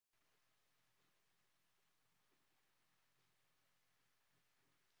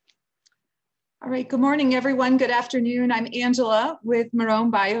All right, good morning, everyone. Good afternoon. I'm Angela with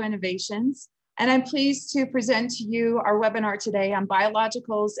Marrone Bio Innovations, and I'm pleased to present to you our webinar today on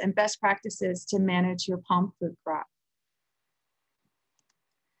biologicals and best practices to manage your palm fruit crop.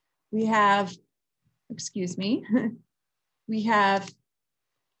 We have,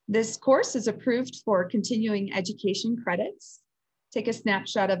 this course is approved for continuing education credits. Take a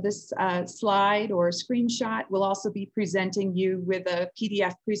snapshot of this slide or screenshot. We'll also be presenting you with a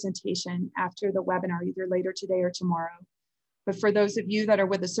PDF presentation after the webinar, either later today or tomorrow. But for those of you that are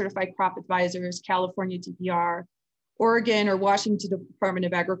with the Certified Crop Advisors, California DPR, Oregon or Washington Department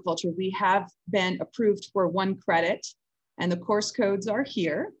of Agriculture, we have been approved for 1 credit, and the course codes are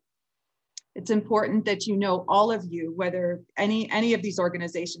here. It's important that you know, all of you, whether any of these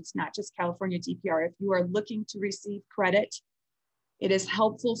organizations, not just California DPR, if you are looking to receive credit, it is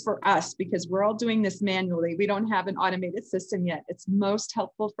helpful for us because we're all doing this manually. We don't have an automated system yet. It's most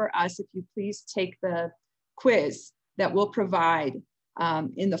helpful for us if you please take the quiz that we'll provide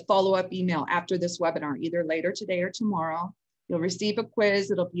in the follow-up email after this webinar, either later today or tomorrow. You'll receive a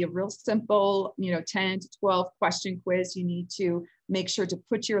quiz. It'll be a real simple, 10 to 12 question quiz. You need to make sure to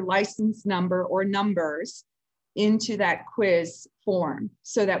put your license number or numbers into that quiz form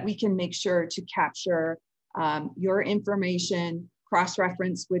so that we can make sure to capture your information,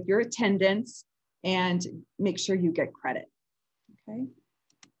 cross-reference with your attendance, and make sure you get credit, okay?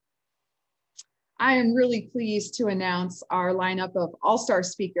 I am really pleased to announce our lineup of all-star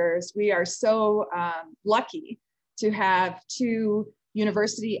speakers. We are so lucky to have 2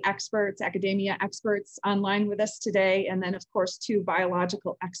 university experts, academia experts online with us today, and then of course 2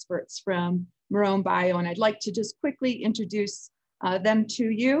 biological experts from Marrone Bio. And I'd like to just quickly introduce them to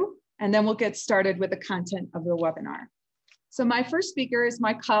you, and then we'll get started with the content of the webinar. So my first speaker is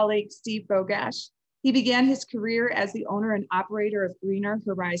my colleague, Steve Bogash. He began his career as the owner and operator of Greener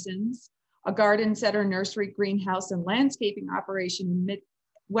Horizons, a garden center, nursery, greenhouse, and landscaping operation in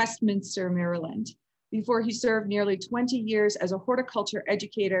Westminster, Maryland, before he served nearly 20 years as a horticulture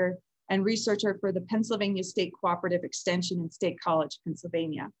educator and researcher for the Pennsylvania State Cooperative Extension and State College,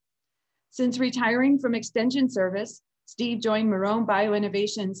 Pennsylvania. Since retiring from extension service, Steve joined Marrone Bio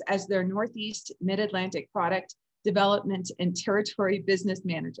Innovations as their Northeast Mid-Atlantic product development and territory business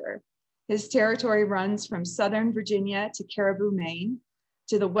manager. His territory runs from Southern Virginia to Caribou, Maine,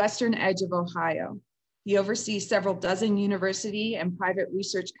 to the western edge of Ohio. He oversees several dozen university and private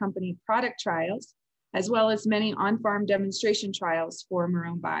research company product trials, as well as many on-farm demonstration trials for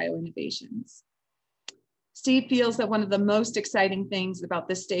Marrone Bio Innovations. Steve feels that one of the most exciting things about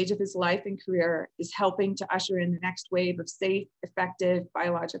this stage of his life and career is helping to usher in the next wave of safe, effective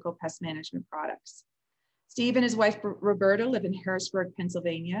biological pest management products. Steve and his wife, Roberta, live in Harrisburg,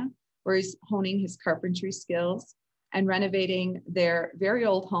 Pennsylvania, where he's honing his carpentry skills and renovating their very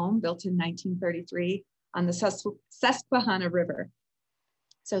old home built in 1933 on the Susquehanna River.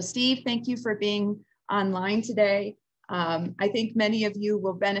 So Steve, thank you for being online today. I think many of you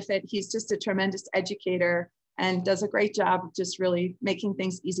will benefit. He's just a tremendous educator and does a great job of just really making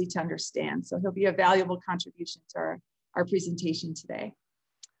things easy to understand. So he'll be a valuable contribution to our presentation today.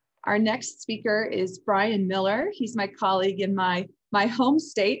 Our next speaker is Brian Miller. He's my colleague in my home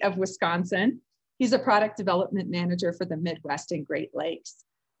state of Wisconsin. He's a product development manager for the Midwest and Great Lakes.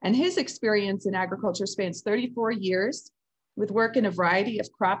 And his experience in agriculture spans 34 years with work in a variety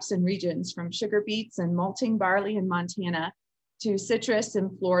of crops and regions, from sugar beets and malting barley in Montana to citrus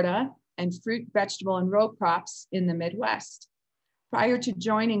in Florida and fruit, vegetable, and row crops in the Midwest. Prior to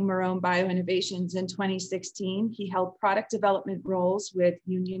joining Marrone Bio Innovations in 2016, he held product development roles with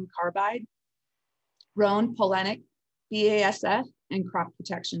Union Carbide, Roan Polenic, BASF, and Crop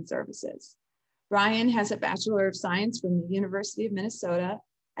Protection Services. Brian has a Bachelor of Science from the University of Minnesota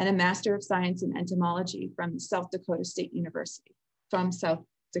and a Master of Science in Entomology from South Dakota State University.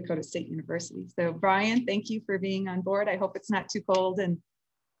 So Brian, thank you for being on board. I hope it's not too cold in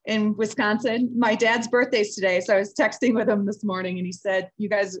Wisconsin. My dad's birthday's today, so I was texting with him this morning and he said, you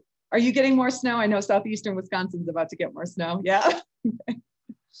guys, are you getting more snow? I know southeastern Wisconsin's about to get more snow. Yeah.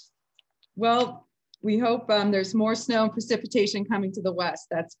 Well, we hope there's more snow and precipitation coming to the west,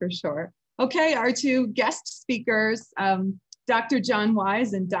 that's for sure. Okay, our 2 guest speakers, Dr. John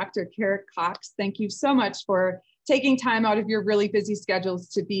Wise and Dr. Carrick Cox, thank you so much for taking time out of your really busy schedules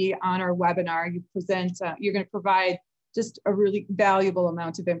to be on our webinar. You're going to provide just a really valuable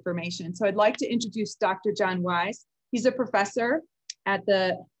amount of information. So I'd like to introduce Dr. John Wise. He's a professor at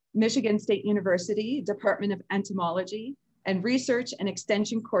the Michigan State University Department of Entomology and Research and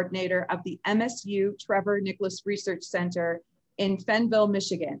Extension Coordinator of the MSU Trevor Nicholas Research Center in Fenville,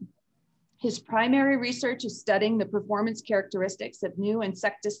 Michigan. His primary research is studying the performance characteristics of new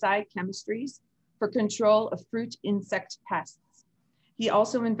insecticide chemistries for control of fruit insect pests. He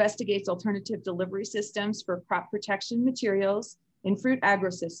also investigates alternative delivery systems for crop protection materials in fruit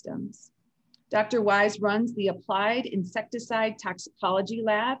agrosystems. Dr. Wise runs the Applied Insecticide Toxicology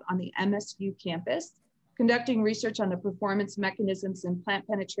Lab on the MSU campus, conducting research on the performance mechanisms and plant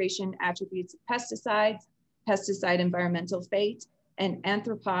penetration attributes of pesticides, pesticide environmental fate, and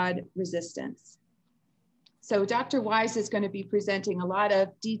arthropod resistance. So Dr. Wise is going to be presenting a lot of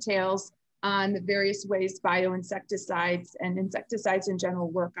details on the various ways bioinsecticides and insecticides in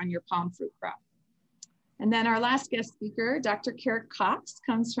general work on your palm fruit crop. And then our last guest speaker, Dr. Carrick Cox,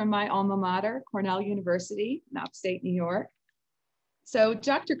 comes from my alma mater, Cornell University in upstate New York. So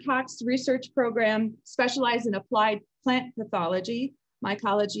Dr. Cox's research program specializes in applied plant pathology,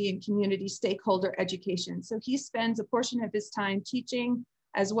 mycology, and community stakeholder education. So he spends a portion of his time teaching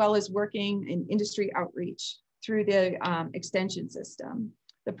as well as working in industry outreach through the extension system.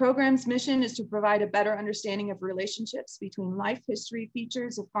 The program's mission is to provide a better understanding of relationships between life history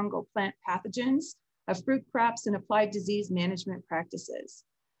features of fungal plant pathogens, of fruit crops, and applied disease management practices.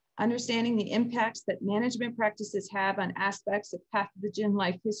 Understanding the impacts that management practices have on aspects of pathogen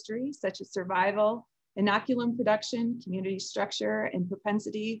life history, such as survival, inoculum production, community structure, and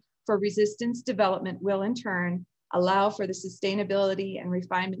propensity for resistance development will in turn allow for the sustainability and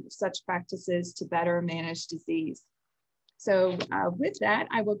refinement of such practices to better manage disease. So with that,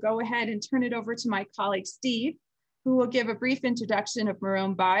 I will go ahead and turn it over to my colleague, Steve, who will give a brief introduction of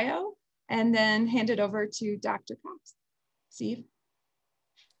Marrone Bio and then hand it over to Dr. Cox. Steve.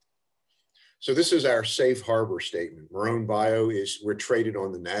 So this is our safe harbor statement. Marrone Bio we're traded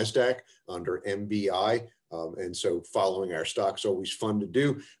on the NASDAQ under MBI. And so following our stock's always fun to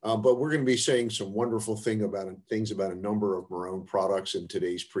do, but we're going to be saying some wonderful things about a number of Marrone products in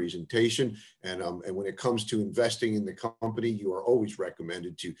today's presentation. And when it comes to investing in the company, you are always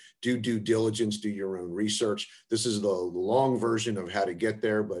recommended to do due diligence, do your own research. This is the long version of how to get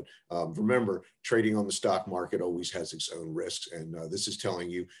there, but remember, trading on the stock market always has its own risks. And this is telling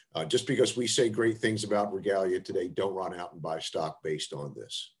you, just because we say great things about Regalia today, don't run out and buy stock based on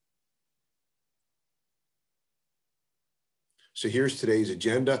this. So here's today's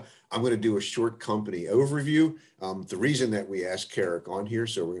agenda. I'm going to do a short company overview. The reason that we asked Carrick on here,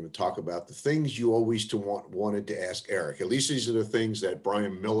 so we're going to talk about the things you always wanted to ask Eric. At least these are the things that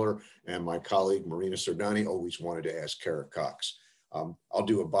Brian Miller and my colleague Maryna Serdani always wanted to ask Carrick Cox. I'll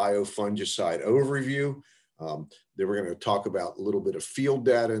do a biofungicide overview. Then we're going to talk about a little bit of field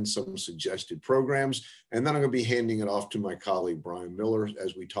data and some suggested programs. And then I'm going to be handing it off to my colleague Brian Miller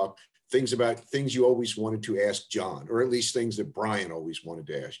as we talk things you always wanted to ask John, or at least things that Brian always wanted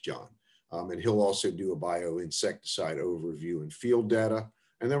to ask John. And he'll also do a bioinsecticide overview and field data.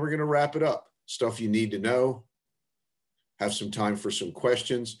 And then we're going to wrap it up. Stuff you need to know, have some time for some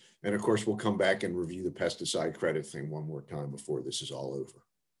questions. And of course, we'll come back and review the pesticide credit thing one more time before this is all over.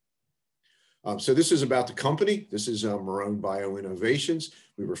 So this is about the company. This is Marrone Bio Innovations.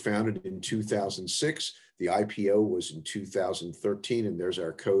 We were founded in 2006. The IPO was in 2013, and there's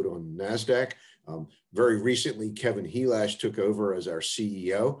our code on NASDAQ. Very recently, Kevin Helash took over as our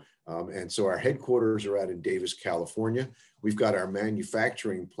CEO. And so our headquarters are out in Davis, California. We've got our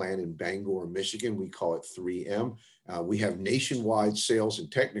manufacturing plant in Bangor, Michigan. We call it 3M. We have nationwide sales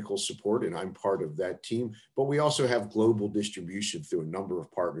and technical support, and I'm part of that team. But we also have global distribution through a number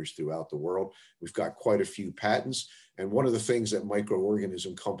of partners throughout the world. We've got quite a few patents. And one of the things that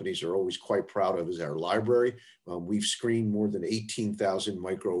microorganism companies are always quite proud of is our library. We've screened more than 18,000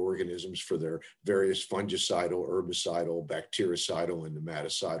 microorganisms for their various fungicidal, herbicidal, bactericidal, and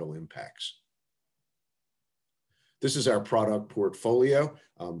nematicidal impacts. This is our product portfolio,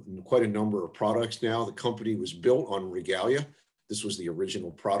 quite a number of products now. The company was built on Regalia. This was the original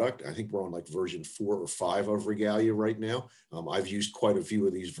product. I think we're on like version 4 or 5 of Regalia right now. I've used quite a few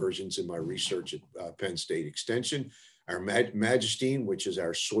of these versions in my research at Penn State Extension. Our Magistine, which is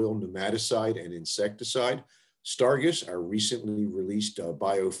our soil nematicide and insecticide. Stargus, our recently released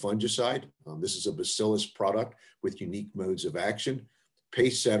biofungicide. This is a bacillus product with unique modes of action.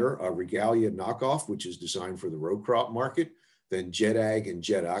 Pace Setter, a Regalia knockoff, which is designed for the row crop market. Then JetAg and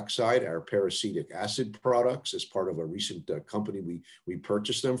JetOxide, our parasitic acid products, as part of a recent company we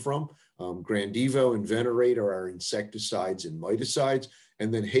purchased them from. Grandivo and Venerate are our insecticides and miticides.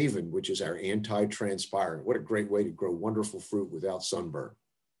 And then Haven, which is our anti-transpirant. What a great way to grow wonderful fruit without sunburn.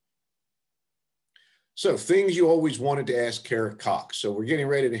 So things you always wanted to ask Carrick Cox. So we're getting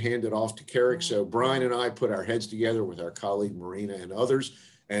ready to hand it off to Carrick. So Brian and I put our heads together with our colleague Maryna and others.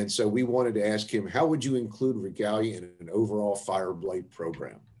 And so we wanted to ask him, how would you include Regalia in an overall fire blight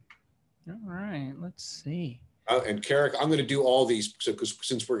program? All right, let's see. And Carrick, I'm going to do all these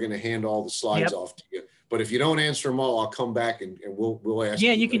since we're going to hand all the slides off to you. But if you don't answer them all, I'll come back and we'll ask.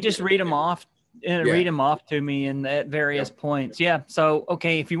 Yeah, you can just read them off. Read them off to me at various points. Yeah. So,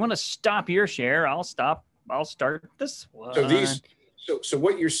 okay, if you want to stop your share, I'll stop. I'll start this one. So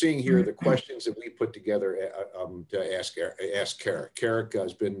what you're seeing here are the questions that we put together to ask Carrick. Carrick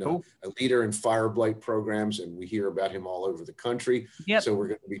has been a leader in fire blight programs, and we hear about him all over the country. Yep. So we're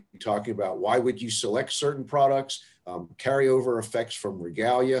going to be talking about why would you select certain products, carryover effects from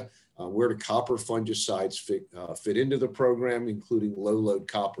regalia, where do copper fungicides fit into the program, including low-load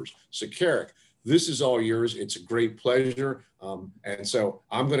coppers. So Carrick, this is all yours. It's a great pleasure. And so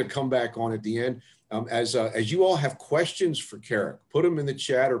I'm going to come back on at the end. As you all have questions for Carrick, put them in the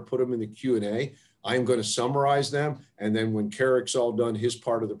chat or put them in the Q&A. I'm going to summarize them. And then when Carrick's all done his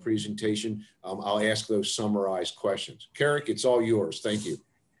part of the presentation, I'll ask those summarized questions. Carrick, it's all yours. Thank you.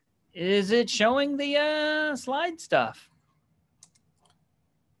 Is it showing the slide stuff?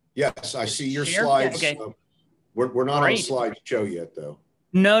 Yes, I see your slides. Okay. We're not on a slideshow yet, though.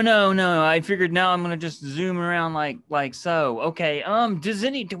 No. I figured now I'm gonna just zoom around like so. Okay. Do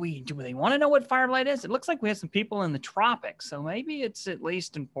they want to know what fire blight is? It looks like we have some people in the tropics, so maybe it's at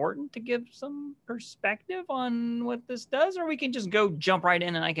least important to give some perspective on what this does, or we can just jump right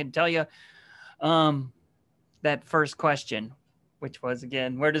in and I can tell you that first question, which was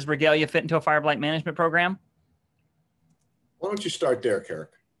again, where does regalia fit into a fire blight management program? Why don't you start there,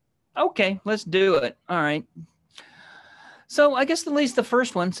 Carrick? Okay, let's do it. All right. So I guess at least the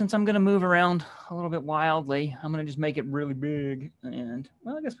first one, since I'm going to move around a little bit wildly, I'm going to just make it really big. And,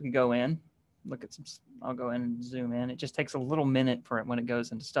 well, I guess we could go in, look at some, I'll go in and zoom in. It just takes a little minute for it when it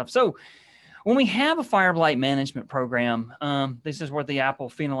goes into stuff. So when we have a fire blight management program, this is what the apple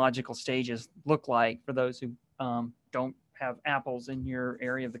phenological stages look like for those who don't have apples in your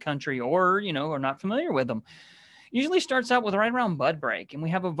area of the country or, are not familiar with them. Usually starts out with right around bud break, and we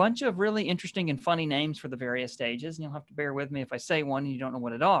have a bunch of really interesting and funny names for the various stages. And you'll have to bear with me if I say one and you don't know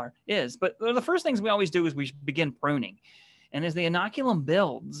what it is. But the first things we always do is we begin pruning. And as the inoculum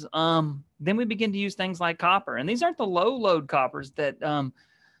builds, then we begin to use things like copper. And these aren't the low load coppers that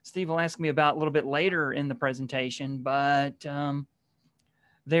Steve will ask me about a little bit later in the presentation, but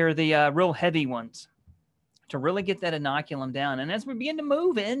they're the real heavy ones to really get that inoculum down. And as we begin to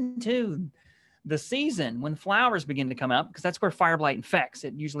move into the season, when flowers begin to come up, because that's where fire blight infects.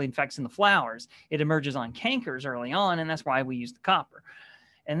 It usually infects in the flowers. It emerges on cankers early on, and that's why we use the copper.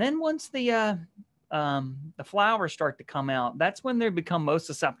 And then once the flowers start to come out, that's when they become most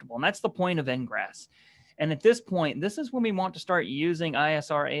susceptible, and that's the point of ingress. And at this point, this is when we want to start using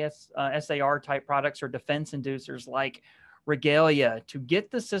ISR, SAR type products or defense inducers like regalia to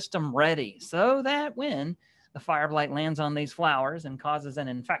get the system ready so that when the fire blight lands on these flowers and causes an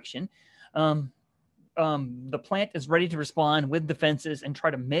infection, the plant is ready to respond with defenses and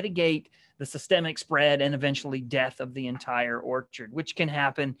try to mitigate the systemic spread and eventually death of the entire orchard, which can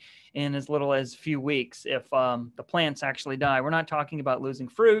happen in as little as a few weeks if the plants actually die. We're not talking about losing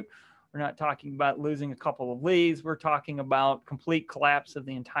fruit. We're not talking about losing a couple of leaves. We're talking about complete collapse of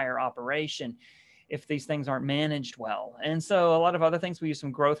the entire operation if these things aren't managed well. And so a lot of other things, we use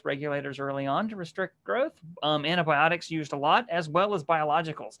some growth regulators early on to restrict growth. Antibiotics used a lot, as well as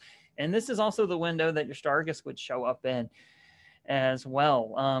biologicals. And this is also the window that your Stargus would show up in as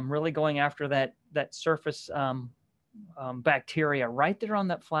well, really going after that surface bacteria right there on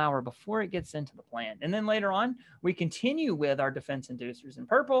that flower before it gets into the plant. And then later on, we continue with our defense inducers in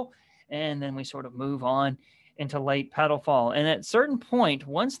purple, and then we sort of move on into late petal fall. And at a certain point,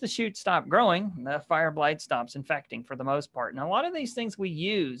 once the shoots stop growing, the fire blight stops infecting for the most part. And a lot of these things we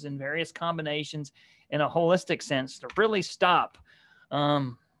use in various combinations in a holistic sense to really stop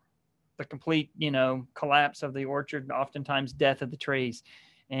the complete, collapse of the orchard, oftentimes death of the trees.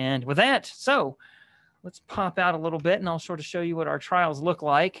 And with that, so let's pop out a little bit and I'll sort of show you what our trials look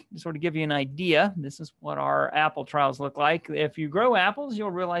like to sort of give you an idea. This is what our apple trials look like. If you grow apples,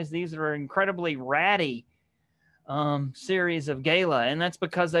 you'll realize these are incredibly ratty series of gala, and that's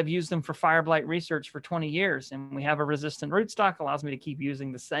because I've used them for fire blight research for 20 years, and we have a resistant rootstock, allows me to keep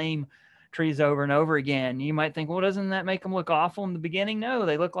using the same trees over and over again. You might think, well, doesn't that make them look awful in the beginning? No,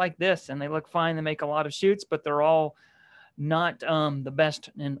 they look like this, and they look fine. They make a lot of shoots, but they're all not the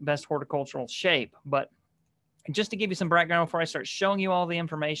best horticultural shape. But just to give you some background before I start showing you all the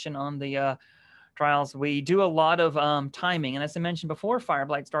information on the trials, we do a lot of timing, and as I mentioned before, fire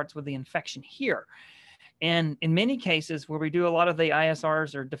blight starts with the infection here. And in many cases where we do a lot of the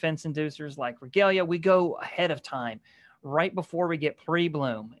ISRs or defense inducers like regalia, we go ahead of time, right before we get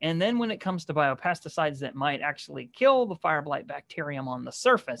pre-bloom. And then when it comes to biopesticides that might actually kill the fire blight bacterium on the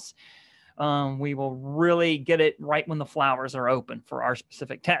surface, we will really get it right when the flowers are open for our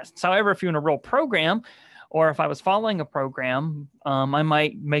specific tests. However, if you're in a real program, or if I was following a program, I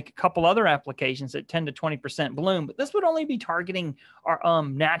might make a couple other applications at 10 to 20% bloom, but this would only be targeting our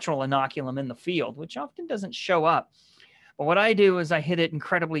natural inoculum in the field, which often doesn't show up. But what I do is I hit it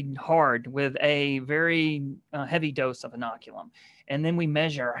incredibly hard with a very heavy dose of inoculum. And then we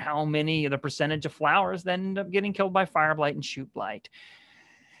measure how many of the percentage of flowers that end up getting killed by fire blight and shoot blight.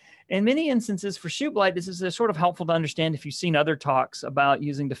 In many instances for shoot blight, this is sort of helpful to understand if you've seen other talks about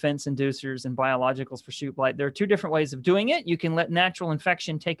using defense inducers and biologicals for shoot blight. There are two different ways of doing it. You can let natural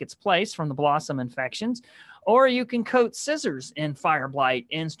infection take its place from the blossom infections, or you can coat scissors in fire blight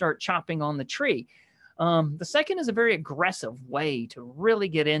and start chopping on the tree. The second is a very aggressive way to really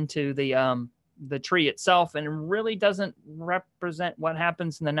get into the tree itself, and it really doesn't represent what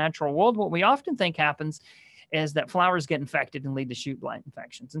happens in the natural world. What we often think happens is that flowers get infected and lead to shoot blight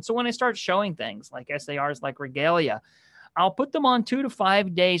infections. And so when I start showing things like SARs like regalia, I'll put them on 2 to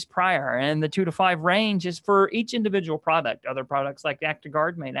 5 days prior, and the 2 to 5 range is for each individual product. Other products like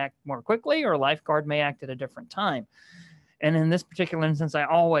ActiGuard may act more quickly, or LifeGuard may act at a different time. And in this particular instance, I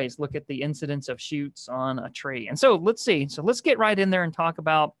always look at the incidence of shoots on a tree. And so let's see. So let's get right in there and talk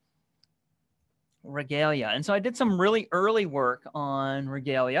about regalia. And so I did some really early work on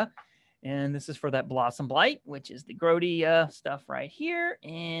regalia. And this is for that blossom blight, which is the grody stuff right here.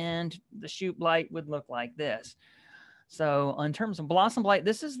 And the shoot blight would look like this. So in terms of blossom blight,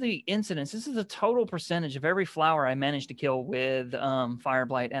 this is the incidence. This is the total percentage of every flower I managed to kill with fire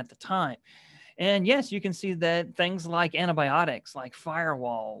blight at the time. And yes, you can see that things like antibiotics, like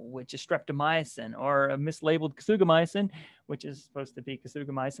Firewall, which is streptomycin, or a mislabeled kasugamycin, which is supposed to be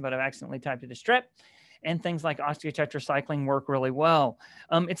kasugamycin, but I've accidentally typed it as strep, and things like osteotetracycline work really well.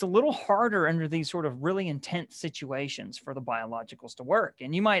 It's a little harder under these sort of really intense situations for the biologicals to work.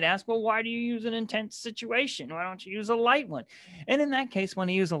 And you might ask, well, why do you use an intense situation? Why don't you use a light one? And in that case, when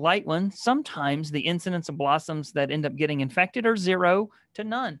you use a light one, sometimes the incidence of blossoms that end up getting infected are 0 to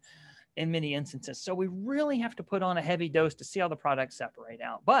none in many instances. So we really have to put on a heavy dose to see how the products separate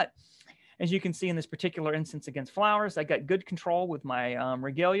out. But as you can see in this particular instance against flowers, I got good control with my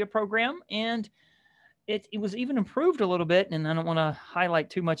regalia program, and it was even improved a little bit. And I don't want to highlight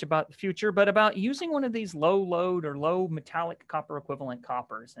too much about the future, but about using one of these low load or low metallic copper equivalent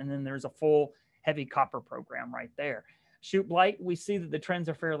coppers. And then there's a full heavy copper program right there. Shoot blight, we see that the trends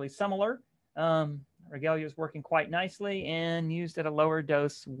are fairly similar. Regalia is working quite nicely, and used at a lower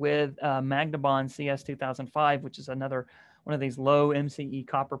dose with Magnabond CS 2005, which is another one of these low MCE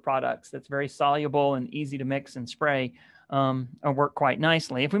copper products that's very soluble and easy to mix and spray, work quite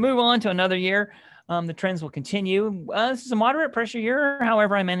nicely. If we move on to another year, the trends will continue. This is a moderate pressure year.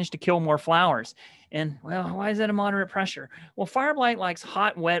 However, I managed to kill more flowers. And, well, why is that a moderate pressure? Well, fire blight likes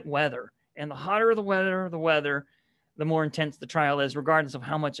hot, wet weather. And the hotter the weather, the more intense the trial is, regardless of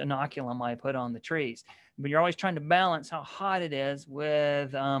how much inoculum I put on the trees. But you're always trying to balance how hot it is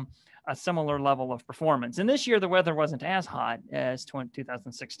with a similar level of performance. And this year, the weather wasn't as hot as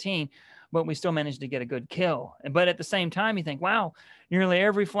 2016, but we still managed to get a good kill. But at the same time, you think, wow, nearly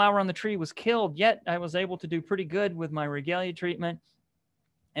every flower on the tree was killed, yet I was able to do pretty good with my regalia treatment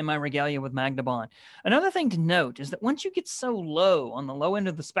and my regalia with Magnabond. Another thing to note is that once you get so low on the low end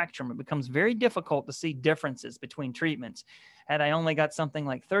of the spectrum, it becomes very difficult to see differences between treatments. Had I only got something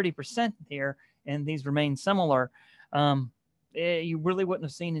like 30% here and these remain similar, you really wouldn't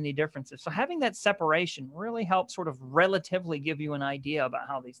have seen any differences. So having that separation really helps sort of relatively give you an idea about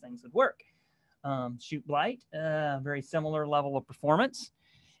how these things would work. Shoot blight, very similar level of performance.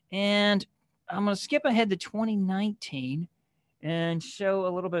 And I'm going to skip ahead to 2019 and show a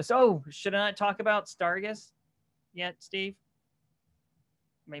little bit. Oh, should I not talk about Stargus yet, Steve?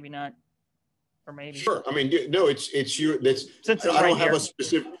 Maybe not, or maybe. Sure. I mean, no, it's you. That's since I don't have a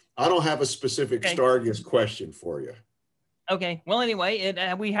specific. I don't have a specific okay. Stargus question for you. Okay. Well,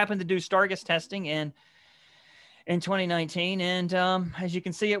 anyway, we happened to do Stargus testing in 2019, and as you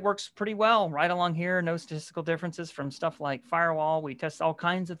can see, it works pretty well right along here. No statistical differences from stuff like Firewall. We test all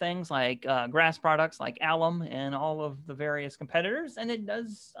kinds of things like grass products like alum and all of the various competitors, and it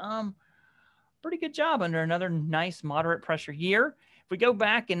does pretty good job under another nice moderate pressure year. If we go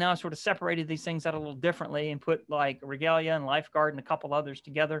back and now sort of separated these things out a little differently and put like regalia and lifeguard and a couple others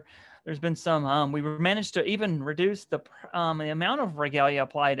together, there's been some, we managed to even reduce the amount of regalia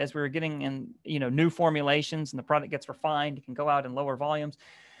applied as we were getting in, new formulations, and the product gets refined. It can go out in lower volumes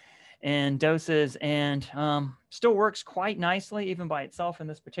and doses, and still works quite nicely even by itself in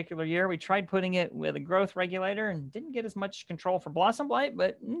this particular year. We tried putting it with a growth regulator and didn't get as much control for blossom blight,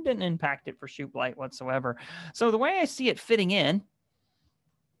 but didn't impact it for shoot blight whatsoever. So the way I see it fitting in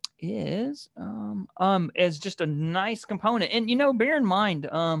is as just a nice component. And, you know, bear in mind,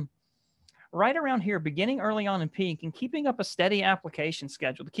 right around here, beginning early on in peak and keeping up a steady application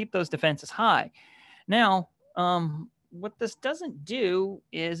schedule to keep those defenses high. Now, what this doesn't do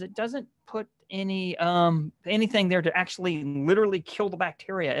is it doesn't put any anything there to actually literally kill the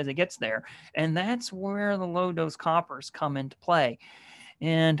bacteria as it gets there. And that's where the low dose coppers come into play.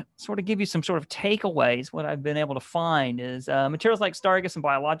 And sort of give you some sort of takeaways. What I've been able to find is materials like Stargus and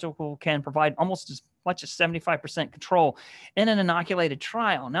biological can provide almost as much as 75% control in an inoculated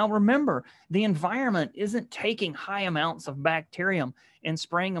trial. Now, remember, the environment isn't taking high amounts of bacterium and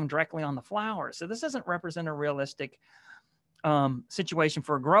spraying them directly on the flowers. So this doesn't represent a realistic situation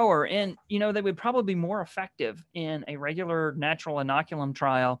for a grower. And, you know, they would probably be more effective in a regular natural inoculum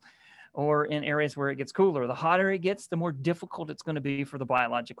trial or in areas where it gets cooler. The hotter it gets, the more difficult it's going to be for the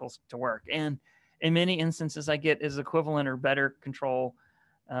biologicals to work. And in many instances, I get is equivalent or better control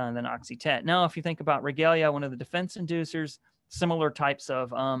than Oxytet. Now, if you think about Regalia, one of the defense inducers, similar types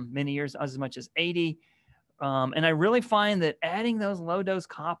of many years, as much as 80. And I really find that adding those low dose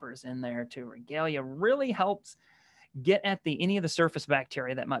coppers in there to Regalia really helps get at any of the surface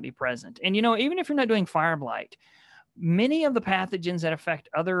bacteria that might be present. And, you know, even if you're not doing fire blight, many of the pathogens that affect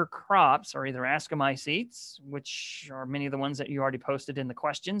other crops are either ascomycetes, which are many of the ones that you already posted in the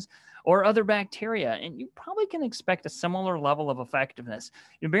questions, or other bacteria. And you probably can expect a similar level of effectiveness.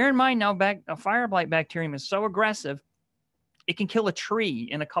 You bear in mind now, a fire blight bacterium is so aggressive, it can kill a tree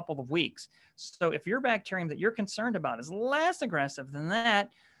in a couple of weeks. So if your bacterium that you're concerned about is less aggressive than that,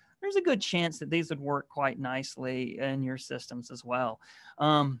 there's a good chance that these would work quite nicely in your systems as well.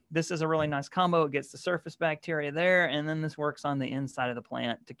 This is a really nice combo. It gets the surface bacteria there, and then this works on the inside of the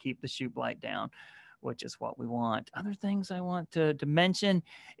plant to keep the shoot blight down, which is what we want. Other things I want to mention,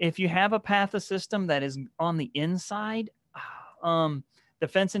 if you have a pathosystem that is on the inside,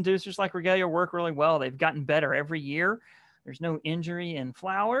 defense inducers like Regalia work really well. They've gotten better every year. There's no injury in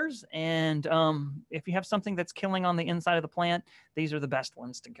flowers. And if you have something that's killing on the inside of the plant, these are the best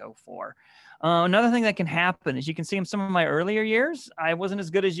ones to go for. Another thing that can happen is you can see in some of my earlier years, I wasn't as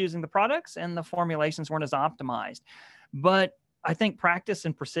good as using the products and the formulations weren't as optimized. But I think practice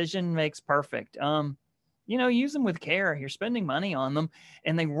and precision makes perfect. You know, use them with care. You're spending money on them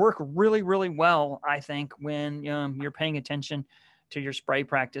and they work really, really well, I think, when you're paying attention to your spray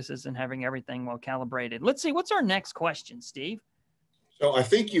practices and having everything well calibrated. Let's see, what's our next question, Steve? So I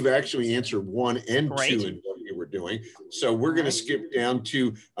think you've actually answered 1 and Great. 2 in what you were doing. So we're going to skip down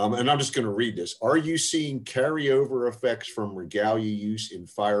to, and I'm just going to read this. Are you seeing carryover effects from Regalia use in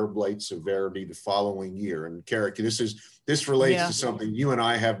fire blight severity the following year? And Carrick, this relates to something you and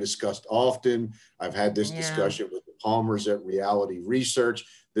I have discussed often. I've had this discussion with the Palmers at Reality Research.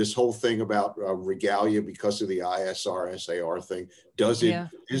 This whole thing about Regalia because of the ISR SAR thing,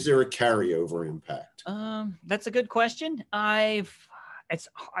 is there a carryover impact? That's a good question. I've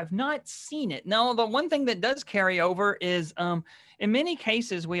not seen it. No, the one thing that does carry over is in many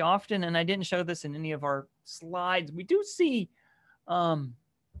cases we often, and I didn't show this in any of our slides, we do see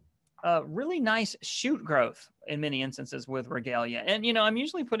really nice shoot growth in many instances with Regalia. And, you know, I'm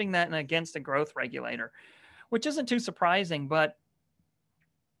usually putting that against a growth regulator, which isn't too surprising, but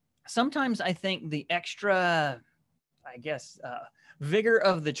sometimes I think the extra, I guess, vigor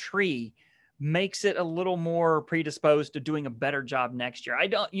of the tree makes it a little more predisposed to doing a better job next year. I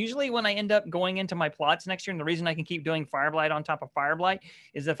don't usually, when I end up going into my plots next year, and the reason I can keep doing fire blight on top of fire blight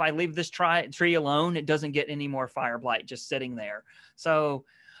is if I leave this tree alone, it doesn't get any more fire blight just sitting there. So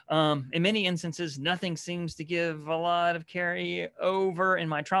in many instances, nothing seems to give a lot of carry over in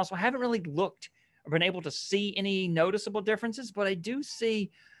my trials. So I haven't really looked or been able to see any noticeable differences, but I do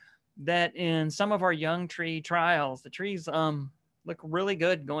see that in some of our young tree trials, the trees look really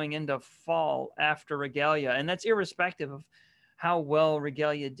good going into fall after Regalia. And that's irrespective of how well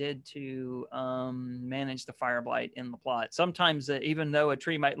Regalia did to manage the fire blight in the plot. Sometimes even though a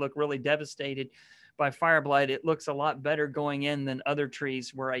tree might look really devastated by fire blight, it looks a lot better going in than other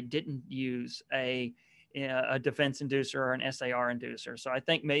trees where I didn't use a defense inducer or an SAR inducer. So I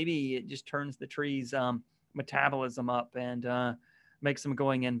think maybe it just turns the tree's metabolism up and makes them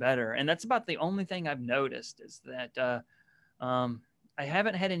going in better. And that's about the only thing I've noticed is that I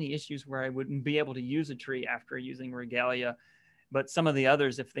haven't had any issues where I wouldn't be able to use a tree after using Regalia. But some of the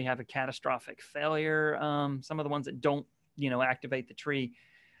others, if they have a catastrophic failure, some of the ones that don't, activate the tree,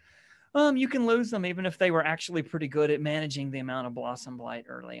 you can lose them even if they were actually pretty good at managing the amount of blossom blight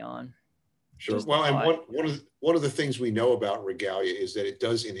early on. Sure. Well, and one of the things we know about Regalia is that it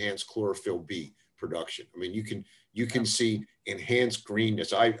does enhance chlorophyll B production. I mean, you can see enhanced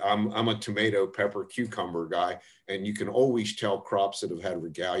greenness. I'm a tomato, pepper, cucumber guy, and you can always tell crops that have had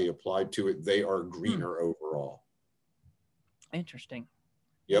regalia applied to it, they are greener overall. Interesting.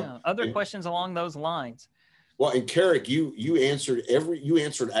 Yep. Yeah. Other questions along those lines? Well, and Carrick, you answered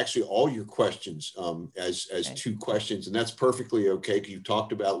actually all your questions as Okay. 2 questions, and that's perfectly okay, because you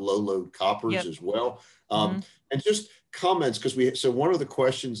talked about low load coppers as well. And just comments, because so one of the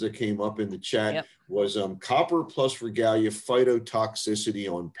questions that came up in the chat was copper plus regalia phytotoxicity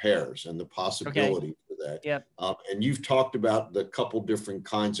on pears and the possibility for that. And you've talked about the couple different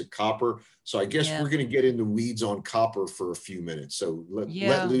kinds of copper. So I guess we're going to get in the weeds on copper for a few minutes. So let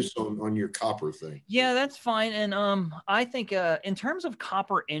loose on your copper thing. Yeah, that's fine. And I think in terms of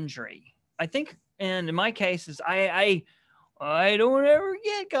copper injury, I think, and in my case is I don't ever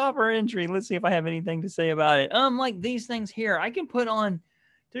get copper injury. Let's see if I have anything to say about it. Like these things here, I can put on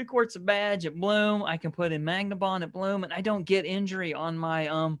 2 quarts of badge at bloom. I can put in Magnabond at bloom, and I don't get injury on my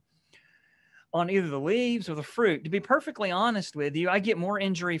on either the leaves or the fruit. To be perfectly honest with you, I get more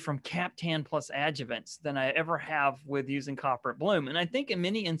injury from Captan plus adjuvants than I ever have with using copper at bloom. And I think in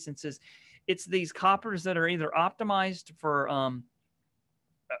many instances, it's these coppers that are either optimized for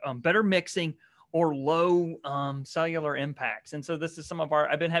better mixing or low cellular impacts. And so this is some of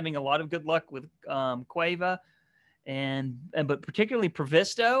I've been having a lot of good luck with Quava but particularly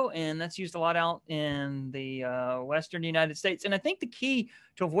Provisto, and that's used a lot out in the Western United States. And I think the key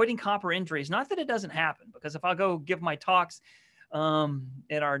to avoiding copper injury is not that it doesn't happen, because if I go give my talks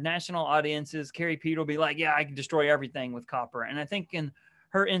at our national audiences, Carrie Pete will be like, yeah, I can destroy everything with copper. And I think in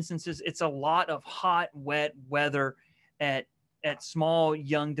her instances, it's a lot of hot, wet weather at small,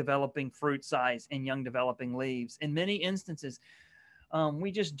 young developing fruit size and young developing leaves. In many instances,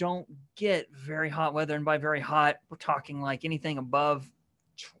 we just don't get very hot weather. And by very hot, we're talking like anything above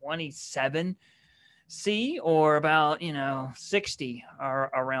 27 C or about, 60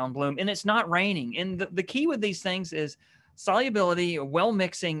 are around bloom. And it's not raining. And the key with these things is solubility, well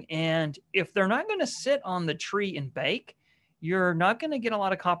mixing. And if they're not going to sit on the tree and bake, you're not going to get a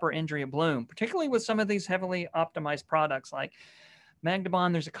lot of copper injury at bloom, particularly with some of these heavily optimized products like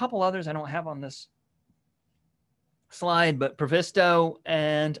Magnabond. There's a couple others I don't have on this slide, but Provisto.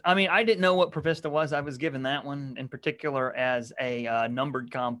 And I mean, I didn't know what Provisto was. I was given that one in particular as a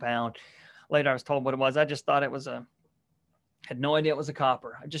numbered compound. Later, I was told what it was. I just thought it was had no idea it was a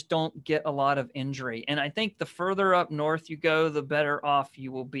copper. I just don't get a lot of injury. And I think the further up north you go, the better off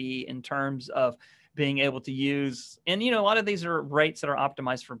you will be in terms of being able to use, and a lot of these are rates that are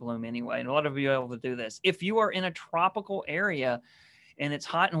optimized for bloom anyway, and a lot of you are able to do this. If you are in a tropical area and it's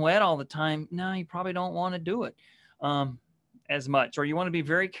hot and wet all the time, no, you probably don't want to do it as much, or you want to be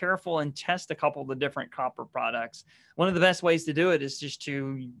very careful and test a couple of the different copper products. One of the best ways to do it is just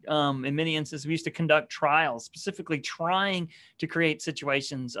to, in many instances, we used to conduct trials, specifically trying to create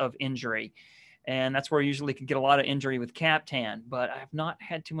situations of injury. And that's where you usually can get a lot of injury with Captan, but I have not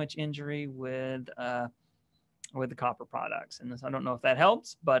had too much injury with the copper products. And this, I don't know if that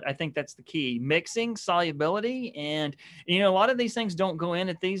helps, but I think that's the key: mixing, solubility. And, a lot of these things don't go in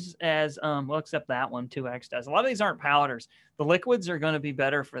at these as, well, except that one, 2X does. A lot of these aren't powders. The liquids are going to be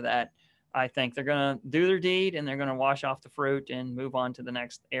better for that. I think they're going to do their deed and they're going to wash off the fruit and move on to the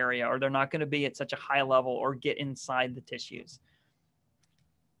next area, or they're not going to be at such a high level or get inside the tissues.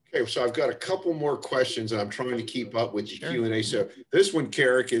 Okay, so I've got a couple more questions, and I'm trying to keep up with the Q&A. So this one,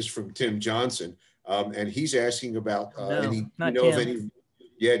 Carrick, is from Tim Johnson, and he's asking about do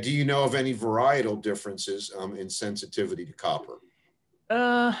you know of any varietal differences in sensitivity to copper?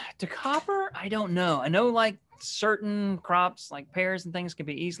 To copper, I don't know. I know like certain crops like pears and things can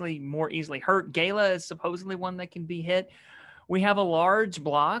be more easily hurt. Gala is supposedly one that can be hit. We have a large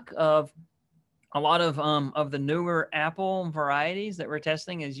block of a lot of the newer apple varieties that we're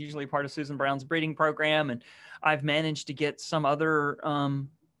testing is usually part of Susan Brown's breeding program. And I've managed to get some other of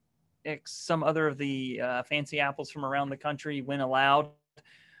the fancy apples from around the country when allowed.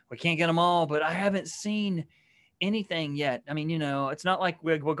 We can't get them all, but I haven't seen anything yet. I mean, it's not like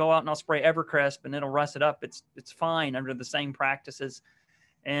we'll go out and I'll spray Evercrisp and it'll rust it up. It's fine under the same practices.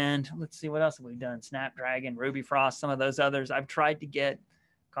 And let's see, what else have we done? Snapdragon, Ruby Frost, some of those others. I've tried to get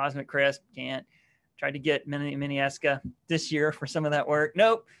Cosmic Crisp, can't. Tried to get Mini Esca this year for some of that work.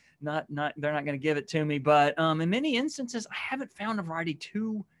 Nope, they're not going to give it to me. But in many instances, I haven't found a variety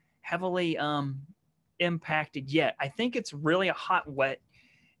too heavily impacted yet. I think it's really a hot, wet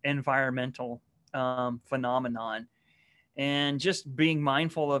environmental phenomenon, and just being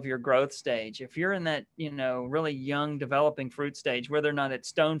mindful of your growth stage. If you're in that, really young developing fruit stage, whether or not it's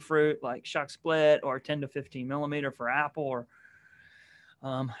stone fruit like shuck split or 10 to 15 millimeter for apple, or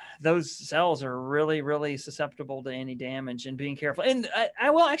those cells are really, really susceptible to any damage, and being careful. And I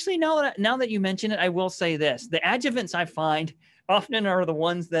will actually, now that you mention it, I will say this: the adjuvants I find often are the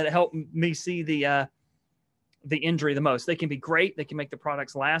ones that help me see the injury the most. They can be great. They can make the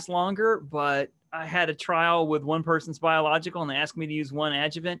products last longer, but I had a trial with one person's biological and they asked me to use one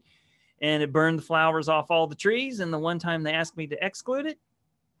adjuvant and it burned the flowers off all the trees. And the one time they asked me to exclude it,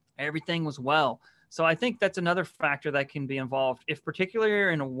 everything was well. So I think that's another factor that can be involved. If particularly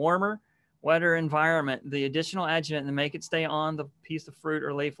you're in a warmer, wetter environment, the additional adjuvant to make it stay on the piece of fruit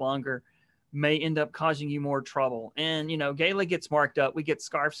or leaf longer may end up causing you more trouble. And, you know, Gala gets marked up. We get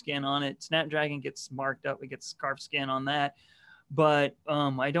scarf skin on it. Snapdragon gets marked up. We get scarf skin on that. But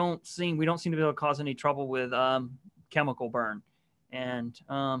we don't seem to be able to cause any trouble with chemical burn. And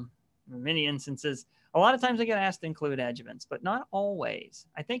in many instances, a lot of times I get asked to include adjuvants, but not always.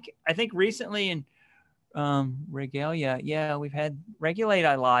 I think recently in Regalia, yeah, we've had Regulate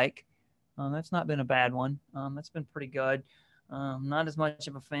I like. That's not been a bad one. That's been pretty good. Not as much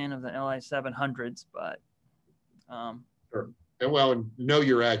of a fan of the LI 700s, but sure. And well, and know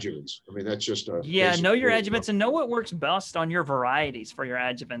your adjuvants. I mean, that's just a know your adjuvants and know what works best on your varieties for your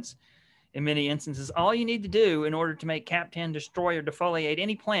adjuvants. In many instances, all you need to do in order to make Cap-10 destroy or defoliate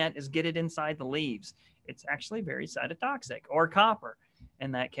any plant is get it inside the leaves. It's actually very cytotoxic, or copper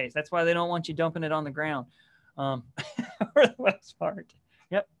in that case. That's why they don't want you dumping it on the ground for the most part.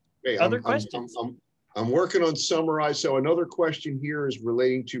 Yep. Okay, Other questions? I'm working on summarize. So another question here is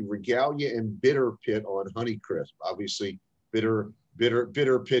relating to Regalia and bitter pit on Honeycrisp. Obviously, bitter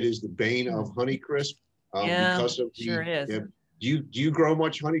pit is the bane of Honeycrisp. Yeah, because of sure is. Do you grow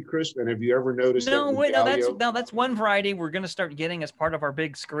much Honeycrisp? And have you ever noticed that's one variety we're going to start getting as part of our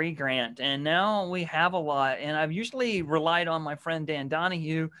big SCREE grant. And now we have a lot. And I've usually relied on my friend Dan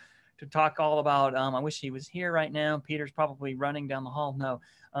Donahue to talk all about, I wish he was here right now. Peter's probably running down the hall. No,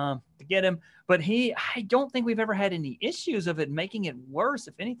 to get him. But I don't think we've ever had any issues of it making it worse.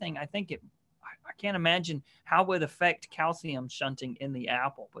 If anything, I can't imagine how it would affect calcium shunting in the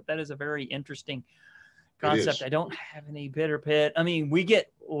apple. But that is a very interesting concept. I don't have any bitter pit. I mean, we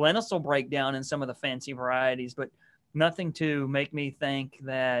get lenticel breakdown in some of the fancy varieties, but nothing to make me think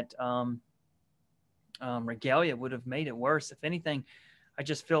that Regalia would have made it worse. If anything, I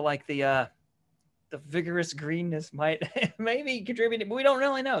just feel like the vigorous greenness might maybe contribute, but we don't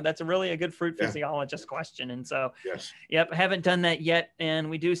really know. That's a good fruit physiologist question. And so, yes, yep, haven't done that yet.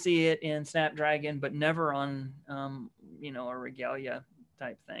 And we do see it in Snapdragon, but never on, a Regalia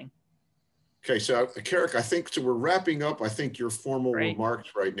type thing. Okay, so Carrick, I think so we're wrapping up, I think, your formal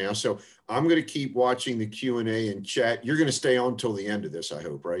remarks right now. So I'm going to keep watching the Q&A and chat. You're going to stay on till the end of this, I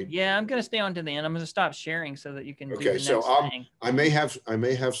hope, right? Yeah, I'm going to stay on to the end. I'm going to stop sharing so that you can do the next thing. I may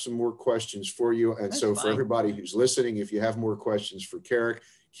have some more questions for you. And that's for everybody who's listening, if you have more questions for Carrick,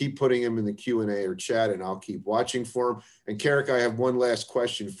 keep putting them in the Q&A or chat, and I'll keep watching for them. And Carrick, I have one last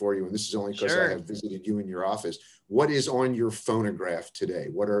question for you, and this is only because I have visited you in your office. What is on your phonograph today?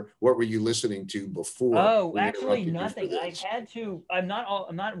 What were you listening to before? Oh, actually nothing. I'm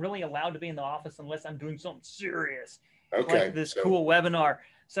not really allowed to be in the office unless I'm doing something serious. Okay. Like this cool webinar.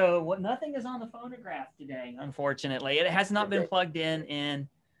 So nothing is on the phonograph today, unfortunately. It has not been plugged in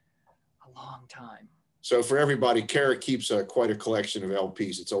a long time. So for everybody, Carrick keeps quite a collection of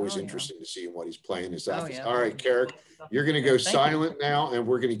LPs. It's always interesting to see what he's playing in his office. All right, Carrick, you're going to go silent now, and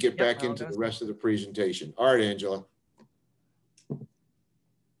we're going to get back into the rest of the presentation. All right, Angela.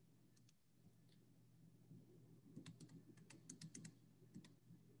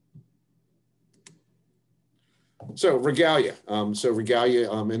 So Regalia, and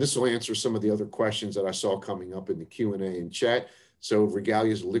this will answer some of the other questions that I saw coming up in the Q&A and chat. So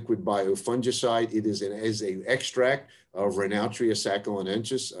Regalia is a liquid biofungicide. It is an extract of Rhinautria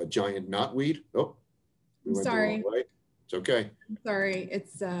saccharinensis, a giant knotweed. Oh, sorry. It's okay. I'm sorry.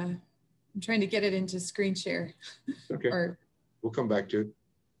 It's I'm trying to get it into screen share. Okay. We'll come back to it.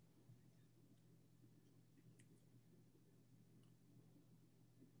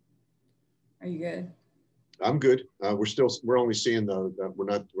 Are you good? I'm good. We're only seeing we're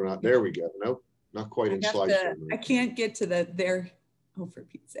not, there we go. Nope. Not quite in slideshow. I can't get to there. Oh, for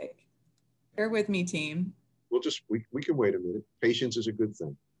Pete's sake. Bear with me, team. We can wait a minute. Patience is a good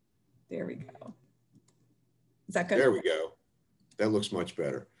thing. There we go. Is that good? There we go. That looks much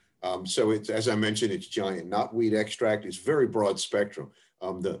better. So it's, as I mentioned, it's giant knotweed extract. It's very broad spectrum.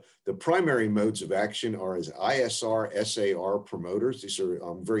 The primary modes of action are as ISR, SAR promoters. These are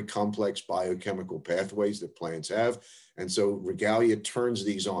very complex biochemical pathways that plants have. And so Regalia turns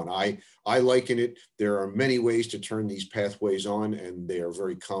these on. I liken it. There are many ways to turn these pathways on, and they are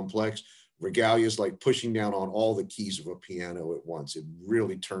very complex. Regalia is like pushing down on all the keys of a piano at once. It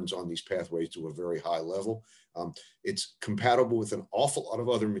really turns on these pathways to a very high level. It's compatible with an awful lot of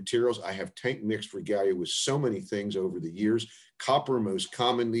other materials. I have tank mixed Regalia with so many things over the years. Copper most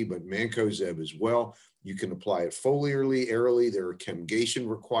commonly, but mancozeb as well. You can apply it foliarly, aerially. There are chemigation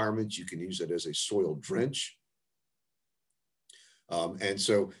requirements. You can use it as a soil drench. And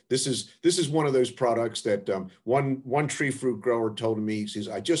so this is one of those products that one tree fruit grower told me, he says,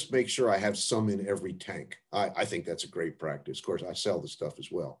 I just make sure I have some in every tank. I think that's a great practice. Of course, I sell the stuff as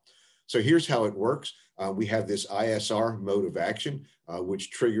well. So here's how it works. We have this ISR mode of action,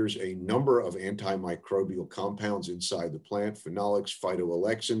 which triggers a number of antimicrobial compounds inside the plant: phenolics,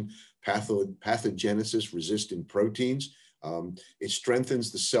 phytoalexin, pathogenesis resistant proteins. It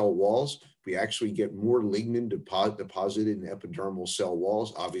strengthens the cell walls. We actually get more lignin deposited in epidermal cell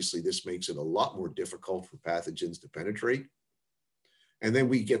walls. Obviously, this makes it a lot more difficult for pathogens to penetrate. And then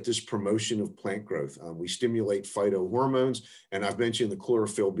we get this promotion of plant growth. We stimulate phytohormones. And I've mentioned the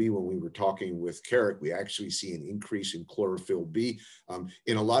chlorophyll B when we were talking with Carrick. We actually see an increase in chlorophyll B.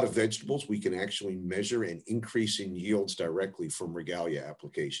 In a lot of vegetables, we can actually measure an increase in yields directly from Regalia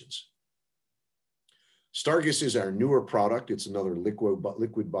applications. Stargus is our newer product. It's another liquid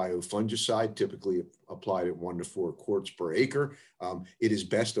biofungicide, typically applied at 1 to 4 quarts per acre. It is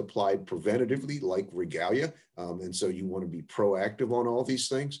best applied preventatively, like Regalia, and so you want to be proactive on all these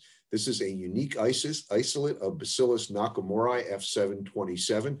things. This is a unique isolate of Bacillus nakamori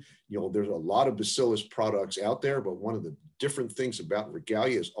F727. You know, there's a lot of Bacillus products out there, but one of the different things about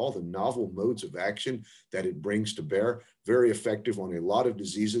Regalia is all the novel modes of action that it brings to bear. Very effective on a lot of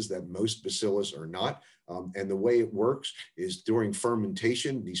diseases that most Bacillus are not. And the way it works is during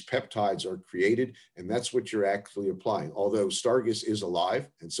fermentation, these peptides are created, and that's what you're actually applying. Although Stargus is alive,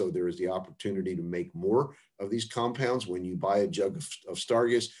 and so there is the opportunity to make more of these compounds. When you buy a jug of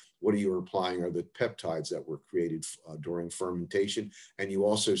Stargus, what you are applying are the peptides that were created during fermentation, and you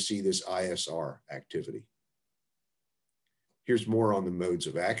also see this ISR activity. Here's more on the modes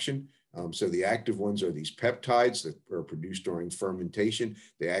of action. So the active ones are these peptides that are produced during fermentation.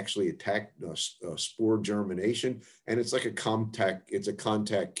 They actually attack spore germination, and it's like a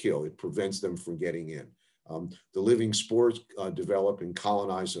contact kill. It prevents them from getting in. The living spores develop and